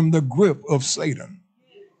from the grip of Satan.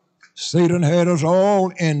 Satan had us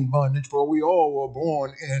all in bondage, for we all were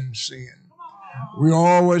born in sin. We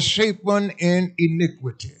all were shapen in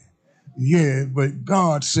iniquity. Yeah, but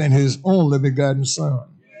God sent his only begotten Son,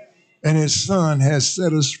 and his Son has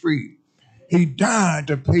set us free. He died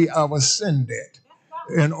to pay our sin debt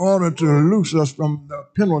in order to loose us from the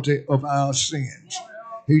penalty of our sins.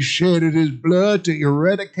 He shedded his blood to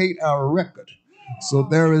eradicate our record. So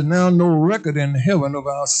there is now no record in heaven of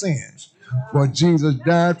our sins. For Jesus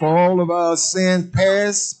died for all of our sins,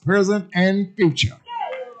 past, present, and future.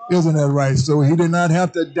 Isn't that right? So he did not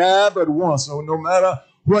have to die but once. So no matter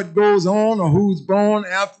what goes on or who's born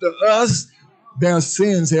after us, their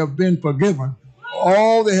sins have been forgiven.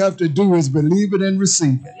 All they have to do is believe it and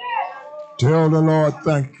receive it. Tell the Lord,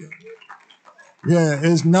 thank you. Yeah,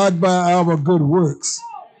 it's not by our good works.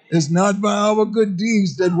 It's not by our good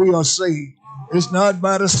deeds that we are saved. It's not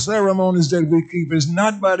by the ceremonies that we keep. It's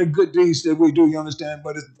not by the good deeds that we do, you understand?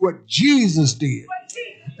 But it's what Jesus did.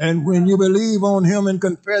 And when you believe on him and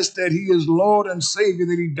confess that he is Lord and Savior,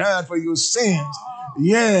 that he died for your sins,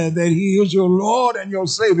 yeah, that he is your Lord and your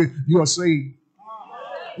Savior, you are saved.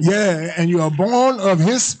 Yeah, and you are born of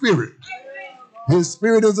his Spirit. His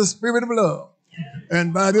Spirit is the Spirit of love.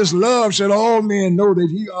 And by this love shall all men know that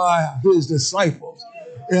ye are his disciples,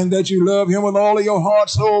 and that you love him with all of your heart,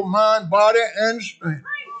 soul, mind, body, and strength.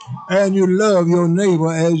 And you love your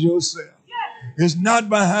neighbor as yourself. It's not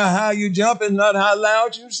by how high you jump, it's not how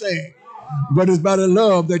loud you sing, but it's by the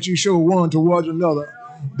love that you show one towards another,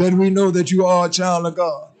 that we know that you are a child of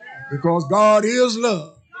God, because God is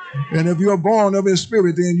love. And if you're born of his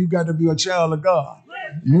Spirit, then you got to be a child of God.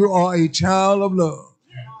 You are a child of love.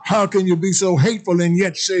 How can you be so hateful and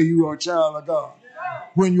yet say you are a child of God?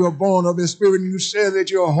 When you are born of his Spirit and you say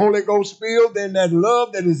that you're Holy Ghost filled, then that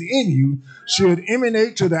love that is in you should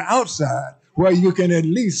emanate to the outside, where you can at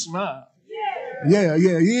least smile. Yeah.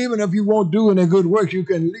 Even if you won't do any good work, you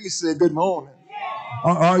can at least say good morning.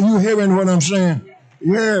 Are you hearing what I'm saying?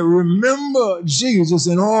 Yeah, remember Jesus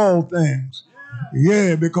in all things.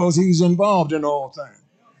 Yeah, because he's involved in all things.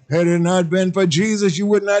 Had it not been for Jesus, you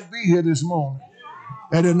would not be here this morning.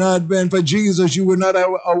 Had it not been for Jesus, you would not have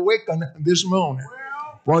awakened this morning.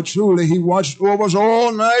 For truly, he watched over us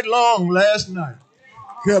all night long last night,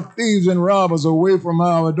 kept thieves and robbers away from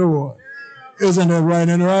our door. Isn't it right?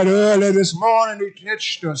 And right early this morning, he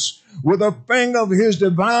touched us with a finger of his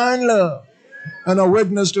divine love, and a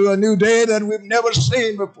witness to a new day that we've never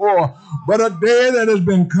seen before, but a day that has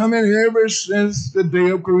been coming ever since the day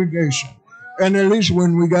of creation. And at least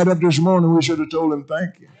when we got up this morning, we should have told him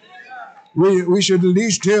thank you. We should at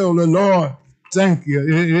least tell the Lord thank you.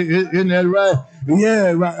 Isn't that right?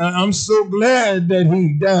 Yeah, right. I'm so glad that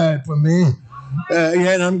he died for me.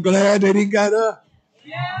 And I'm glad that he got up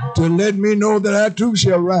to let me know that I too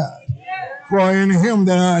shall rise. For in him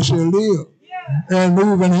that I shall live and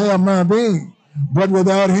move and have my being. But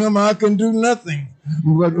without him I can do nothing.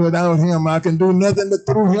 But without him I can do nothing. But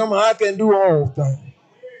through him I can do all things.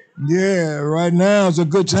 Yeah, right now is a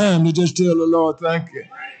good time to just tell the Lord thank you.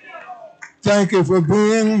 Thank you for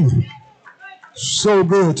being so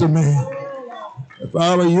good to me. If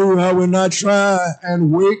I were you, I would not try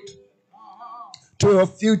and wait to a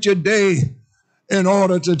future day in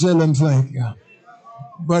order to tell him thank you.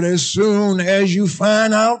 But as soon as you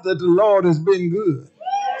find out that the Lord has been good,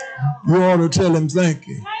 you ought to tell him thank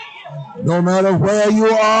you. No matter where you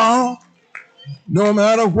are, no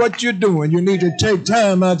matter what you're doing, you need to take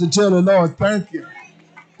time out to tell the Lord thank you.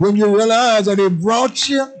 When you realize that he brought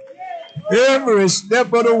you every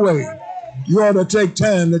step of the way, You ought to take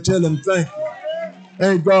time to tell him thank you.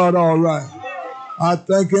 Ain't God all right? I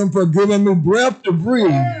thank him for giving me breath to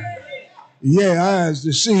breathe. Yeah, eyes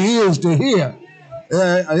to see, ears to hear.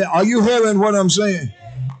 Are you hearing what I'm saying?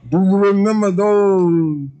 Do you remember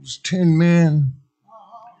those 10 men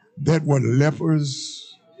that were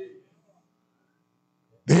lepers?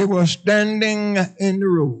 They were standing in the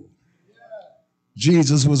road.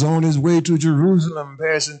 Jesus was on his way to Jerusalem,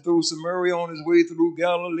 passing through Samaria, on his way through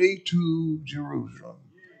Galilee to Jerusalem.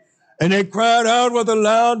 And they cried out with a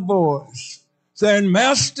loud voice, saying,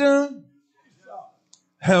 Master,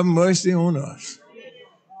 have mercy on us.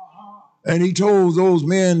 And he told those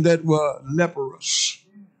men that were leprous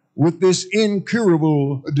with this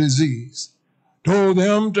incurable disease, told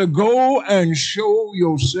them to go and show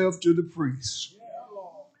yourself to the priest.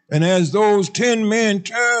 And as those 10 men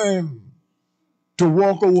turned to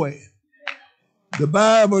walk away, the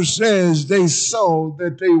Bible says they saw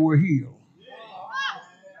that they were healed.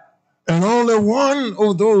 And only one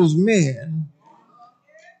of those men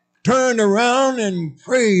turned around and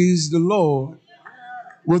praised the Lord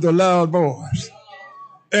with a loud voice.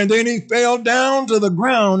 And then he fell down to the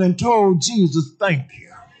ground and told Jesus, thank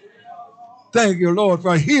you. Thank you, Lord,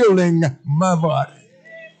 for healing my body.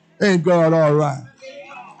 Ain't God all right?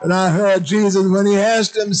 And I heard Jesus when he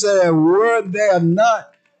asked him, say, were there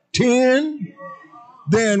not 10?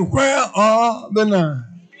 Then where are the 9?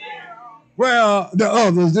 Where are the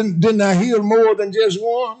others? Didn't I heal more than just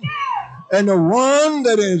one? And the one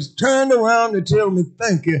that is turned around to tell me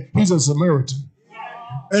thank you, he's a Samaritan.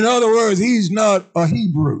 In other words, he's not a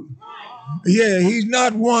Hebrew. Yeah, he's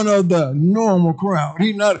not one of the normal crowd.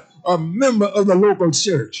 He's not a member of the local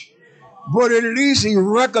church. But at least he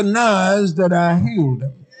recognized that I healed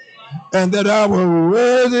him and that I was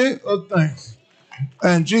worthy of thanks.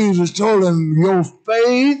 And Jesus told him, your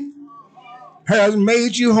faith has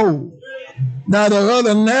made you whole. Now the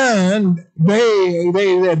other 9,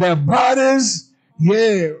 their bodies,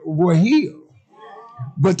 were healed,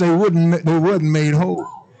 but they wasn't made whole.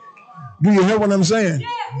 Do you hear what I'm saying?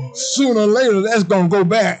 Sooner or later, that's gonna go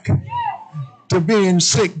back to being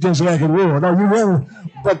sick just like it was. Are you ready?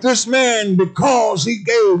 But this man, because he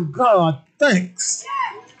gave God thanks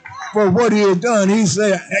for what he had done, he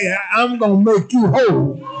said, hey, I'm gonna make you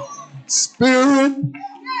whole, spirit,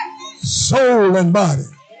 soul, and body.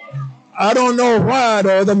 I don't know why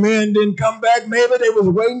the other men didn't come back. Maybe they was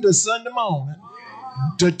waiting till Sunday morning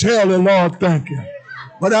to tell the Lord thank you.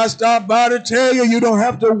 But I stopped by to tell you, you don't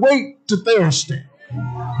have to wait to Thursday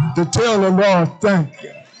to tell the Lord thank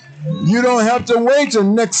you. You don't have to wait till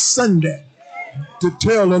next Sunday to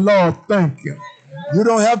tell the Lord thank you. You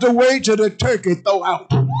don't have to wait till the turkey throw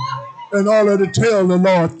out in order to tell the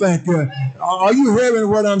Lord thank you. Are you hearing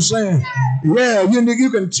what I'm saying? Yeah,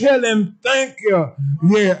 you can tell him thank you.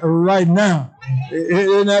 Yeah, right now.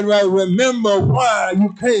 Isn't that right? Remember why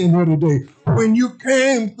you came here today. When you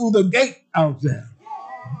came through the gate out there,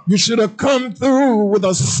 you should have come through with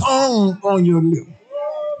a song on your lips.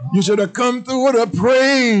 You should have come through with a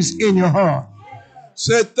praise in your heart.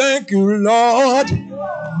 Said, thank you, Lord,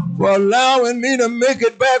 for allowing me to make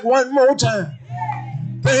it back one more time.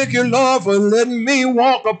 Thank you, Lord, for letting me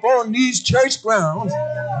walk upon these church grounds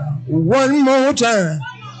one more time.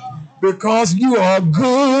 Because you are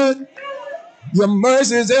good. Your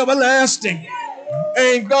mercy is everlasting.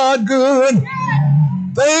 Ain't God good?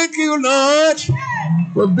 Thank you, Lord,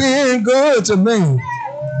 for being good to me.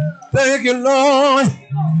 Thank you, Lord.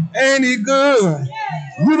 Ain't he good?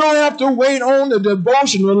 You don't have to wait on the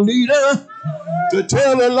devotional leader to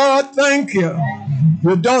tell the Lord thank you.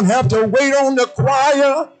 You don't have to wait on the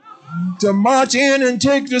choir to march in and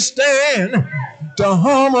take the stand to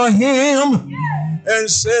hum a hymn and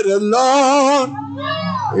say, the Lord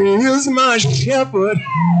is my shepherd,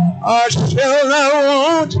 I shall not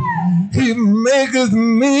want. He maketh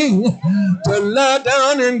me to lie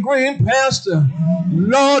down in green pasture.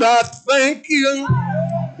 Lord, I thank you.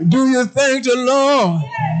 Do you thank the Lord?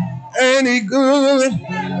 Ain't he good?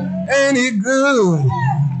 Ain't he good?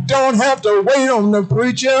 Don't have to wait on the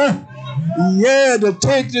preacher. Yeah, to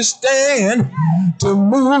take the stand, to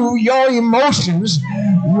move your emotions.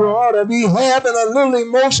 You ought to be having a little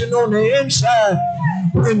emotion on the inside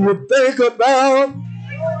when you think about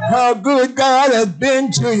how good God has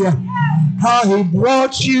been to you, how he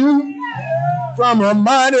brought you from a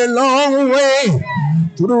mighty long way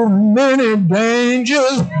through many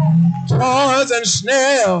dangers, toils, and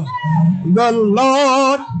snares. The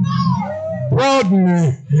Lord brought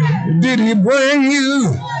me. Did he bring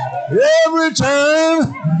you? Every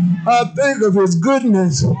time I think of his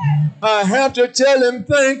goodness, I have to tell him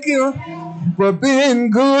thank you for being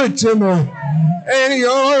good to me. Ain't he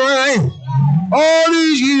all right? all of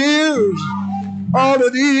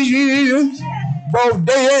these years, both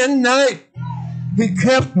day and night, he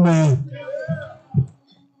kept me.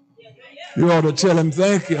 You ought to tell him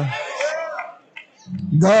thank you.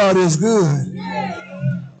 God is good.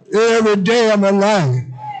 Every day of my life,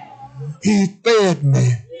 he fed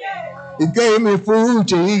me. He gave me food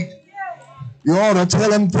to eat. You ought to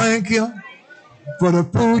tell him thank you for the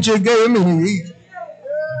food you gave me to eat.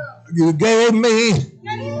 You gave me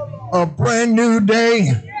a brand new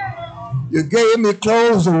day. You gave me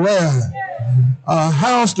clothes to wear, a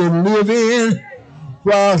house to live in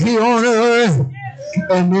while here on earth.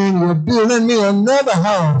 And then you're building me another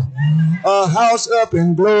house, a house up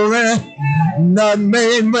in glory, not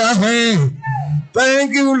made by hand.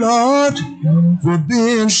 Thank you, Lord, for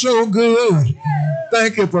being so good.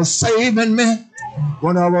 Thank you for saving me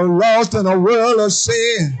when I was lost in a world of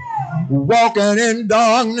sin, walking in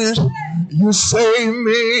darkness. You saved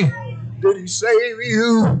me. Did he save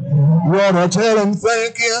you? You ought to tell him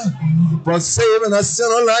thank you for saving a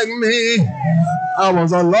sinner like me. I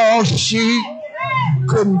was a lost sheep,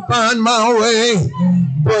 couldn't find my way,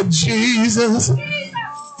 but Jesus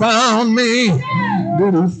found me.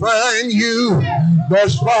 Did he find you?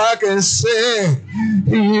 That's why I can say,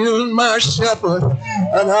 he is my shepherd,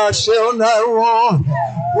 and I shall not want.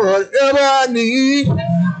 Whatever I need,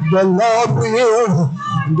 the Lord will.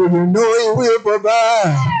 Do you know he will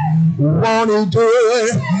provide? Won't he do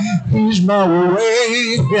it? He's my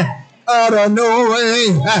way out of no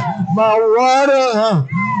way. My water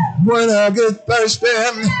when I get thirsty,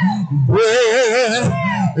 bread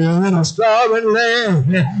in a starving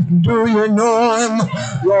land. Do you know him?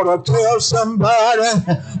 You ought to tell somebody,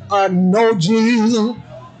 I know Jesus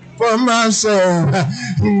for myself.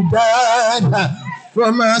 He died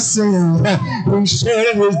for my sins. He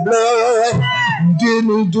shed his blood.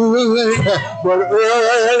 Didn't he do it? But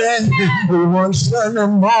early one Sunday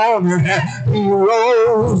morning, he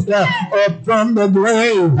rose up from the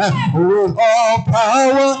grave with all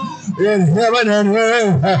power in heaven and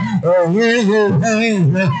earth in his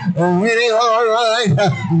hand. And when he all right,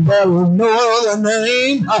 there was no other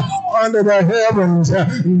name under the heavens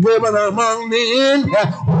given among men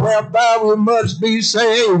whereby we must be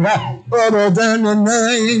saved other than the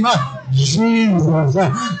name Jesus.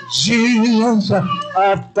 Jesus,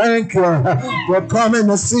 I thank you for coming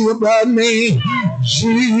to see about me.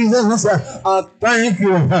 Jesus, I thank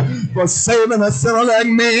you for saving a sinner like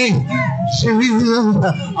me. Jesus,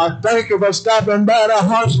 I thank you for stopping by the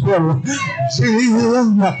hospital.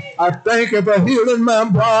 Jesus, I thank you for healing my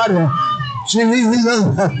body.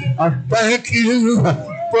 Jesus, I thank you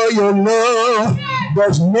for your love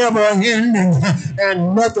that's never ending,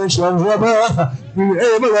 and nothing shall ever be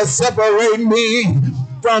able to separate me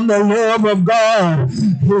from the love of God.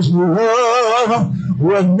 His love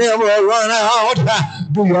will never run out.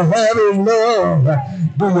 Do you have his love?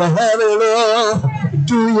 Do you have his love?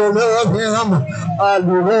 Do you love him? I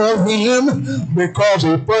love him because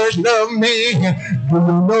he first loved me. Do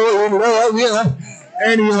you know he loves you?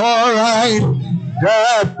 And he's all right.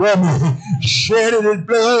 Died for me, shedded his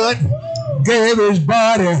blood, gave his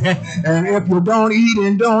body, and if you don't eat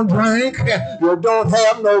and don't drink, you don't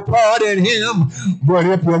have no part in him. But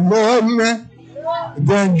if you love me,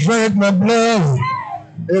 then drink my blood.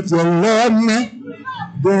 If you love me,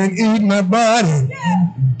 then eat my body.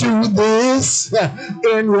 Do this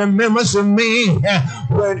in remembrance of me.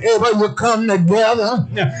 Whenever you come together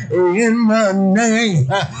in my name,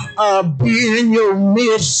 I'll be in your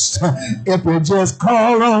midst. If you just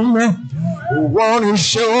call on me, won't he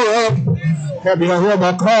show up? Have you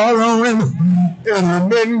ever called on him in the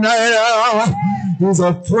midnight hour? He's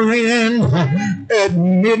a friend at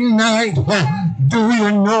midnight. Do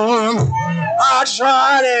you know him? I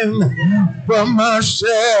tried him for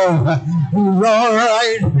myself. He's all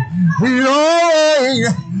right. He's all right.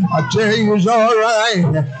 I tell you, he's all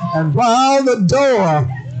right. And while the door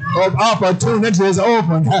of opportunity is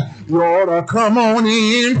open, you ought to come on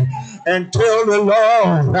in and tell the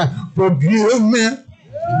Lord, forgive me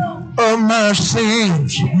of my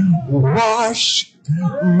sins. Wash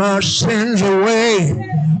my sins away.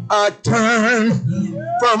 I turn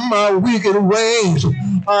from my wicked ways.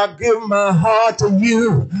 I give my heart to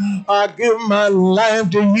you. I give my life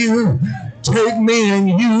to you. Take me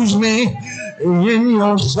and use me in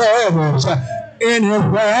your service.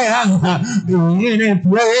 Anywhere, any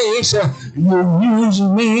place you use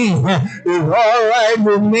me, it's all right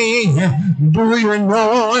with me. Do you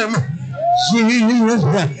know him? Jesus,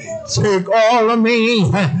 take all of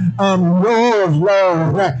me. I'm yours,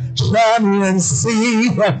 Lord. Try me and see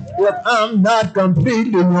if I'm not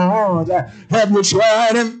completely yours. Have you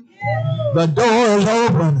tried him? The door is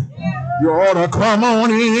open. You ought to come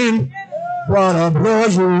on in while the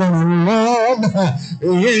blood's running warm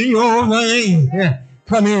in your vein.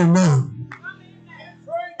 Come in now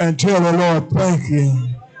and tell the Lord, thank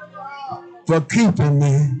you for keeping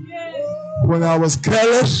me when I was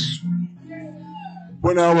careless,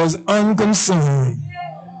 when I was unconcerned.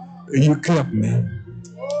 You kept me.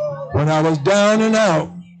 When I was down and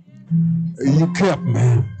out, you kept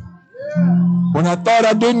me. When I thought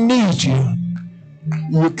I didn't need you,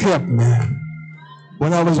 you kept me.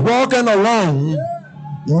 When I was walking alone,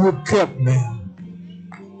 you kept me.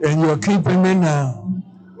 And you're keeping me now.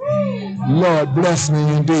 Lord, bless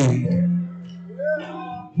me indeed.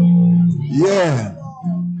 Yeah.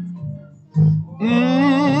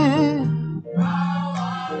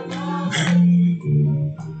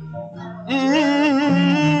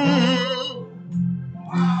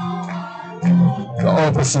 The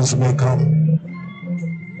officers may come.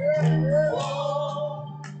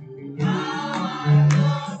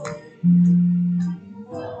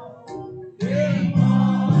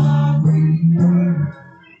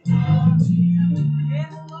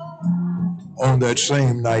 On that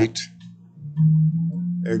same night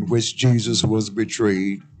in which Jesus was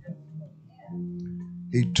betrayed,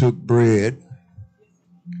 he took bread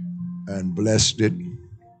and blessed it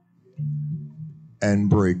and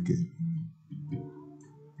broke it.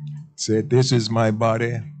 Said, "This is my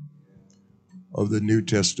body of the New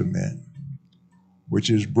Testament, which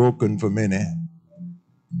is broken for many.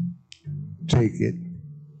 Take it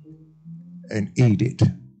and eat it."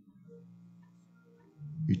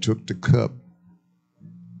 He took the cup,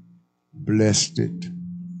 blessed it,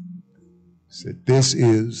 said, "This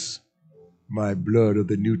is my blood of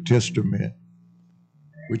the New Testament,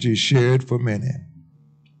 which is shared for many.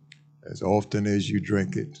 As often as you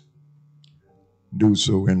drink it, do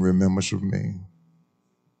so in remembrance of me."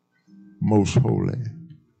 Most holy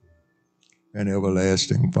and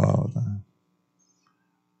everlasting Father,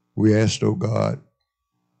 we ask, O God,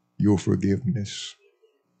 your forgiveness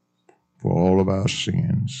for all of our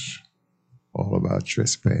sins, all of our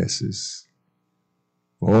trespasses,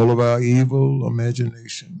 for all of our evil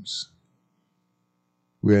imaginations.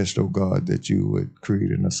 We ask, O God, that you would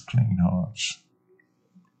create in us clean hearts,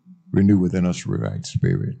 renew within us a right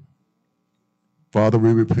spirit. Father,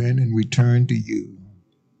 we repent and we turn to you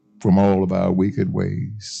from all of our wicked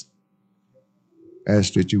ways.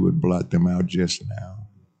 Ask that you would blot them out just now.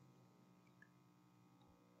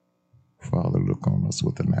 Father, look on us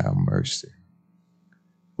with an eye of mercy,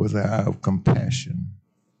 with an eye of compassion.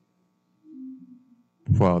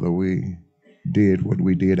 Father, we did what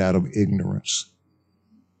we did out of ignorance.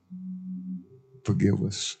 Forgive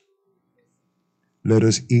us. Let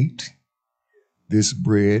us eat this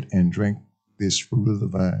bread and drink this fruit of the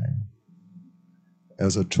vine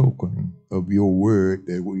as a token of your word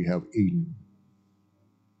that we have eaten,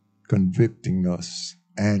 convicting us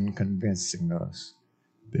and convincing us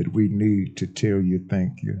that we need to tell you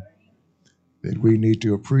thank you, that we need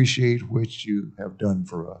to appreciate what you have done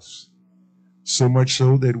for us, so much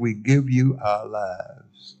so that we give you our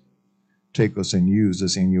lives. Take us and use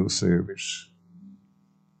us in your service.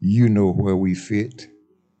 You know where we fit.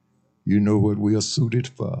 You know what we are suited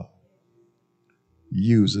for.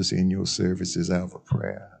 Use us in your service is our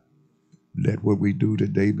prayer. Let what we do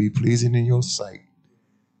today be pleasing in your sight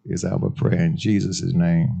is our prayer in Jesus'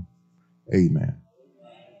 name. Amen.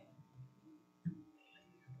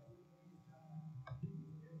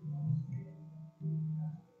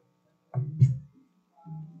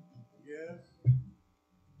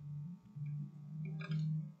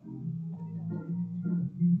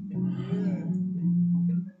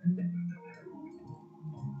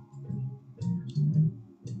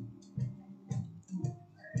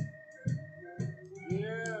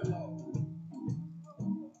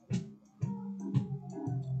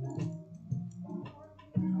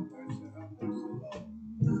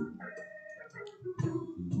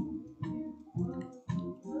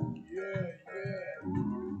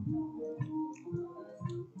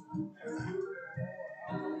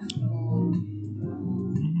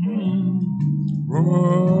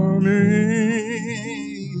 For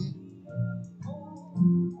me,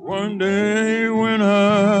 one day when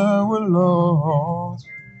I was lost,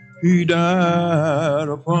 he died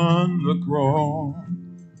upon the cross,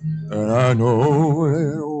 and I know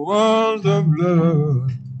it was the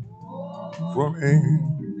blood for me.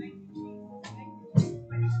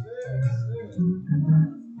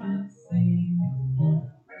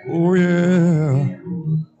 Oh yeah,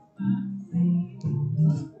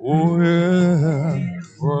 oh yeah,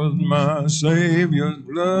 was my Savior's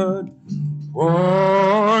blood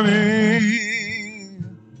for me.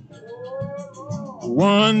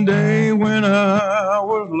 One day when I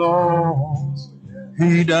was lost,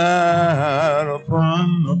 he died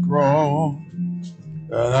upon the cross.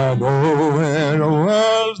 And I know it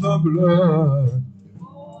was the blood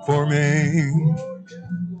for me.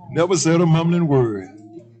 Never said a mumbling word.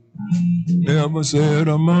 Never said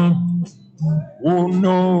a oh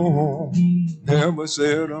no. Never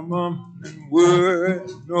said a mumbling word.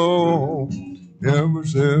 No. Never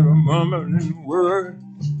said a mumbling word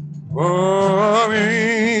for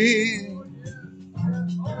me.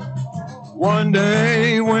 One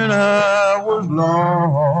day when I was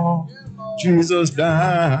lost, Jesus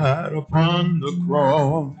died upon the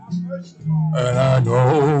cross. And I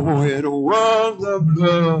know it was the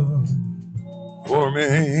blood for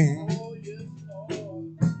me.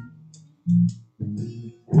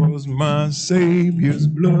 Was my Savior's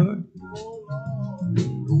blood.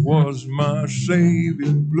 It was my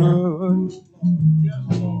Savior's blood.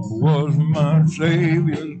 It was my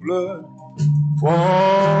Savior's blood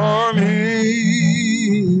for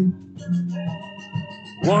me.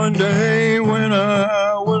 One day when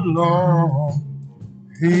I was lost,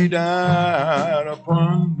 he died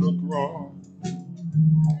upon the cross.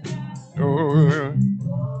 Oh,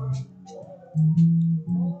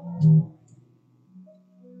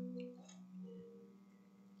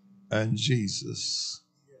 and Jesus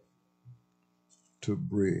took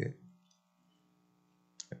bread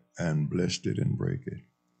and blessed it and brake it.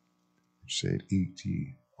 Said, eat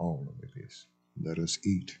ye all of this. Let us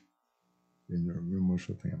eat in the remembrance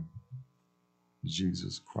of him,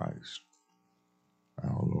 Jesus Christ,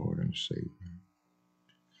 our Lord and Savior.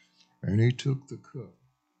 And he took the cup,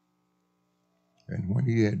 and when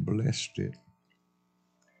he had blessed it,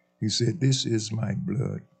 he said, this is my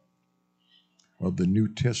blood of the New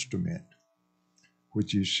Testament,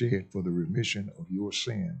 which is shed for the remission of your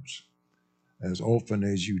sins. As often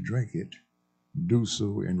as you drink it, do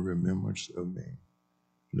so in remembrance of me.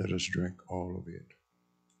 Let us drink all of it.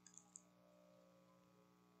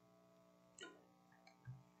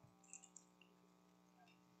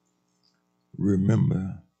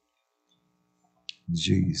 Remember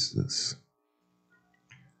Jesus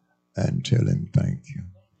and tell him thank you.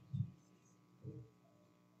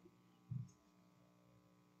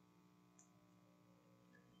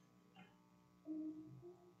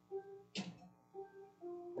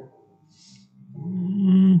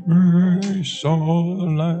 It's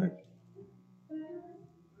all like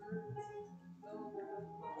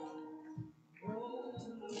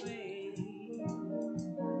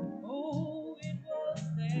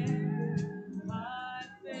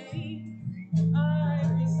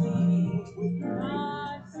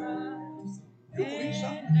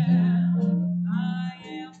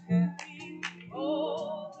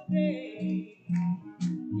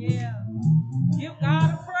Give God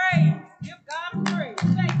a praise. Give God a praise.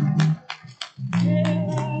 Thank you.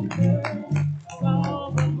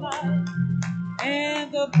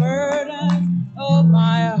 And the burden of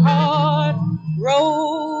my heart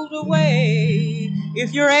rolled away.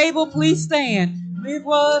 If you're able, please stand. It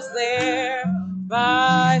was there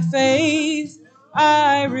by faith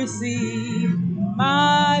I received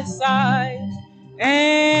my sight,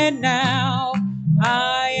 and now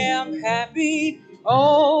I am happy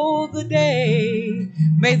all the day.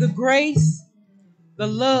 May the grace, the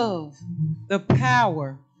love, the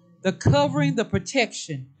power, the covering, the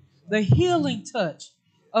protection, the healing touch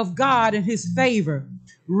of God and his favor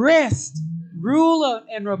rest, rule,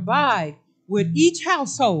 and abide with each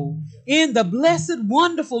household in the blessed,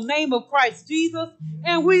 wonderful name of Christ Jesus.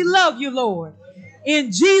 And we love you, Lord.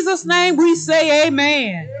 In Jesus' name we say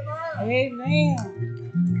amen. Amen.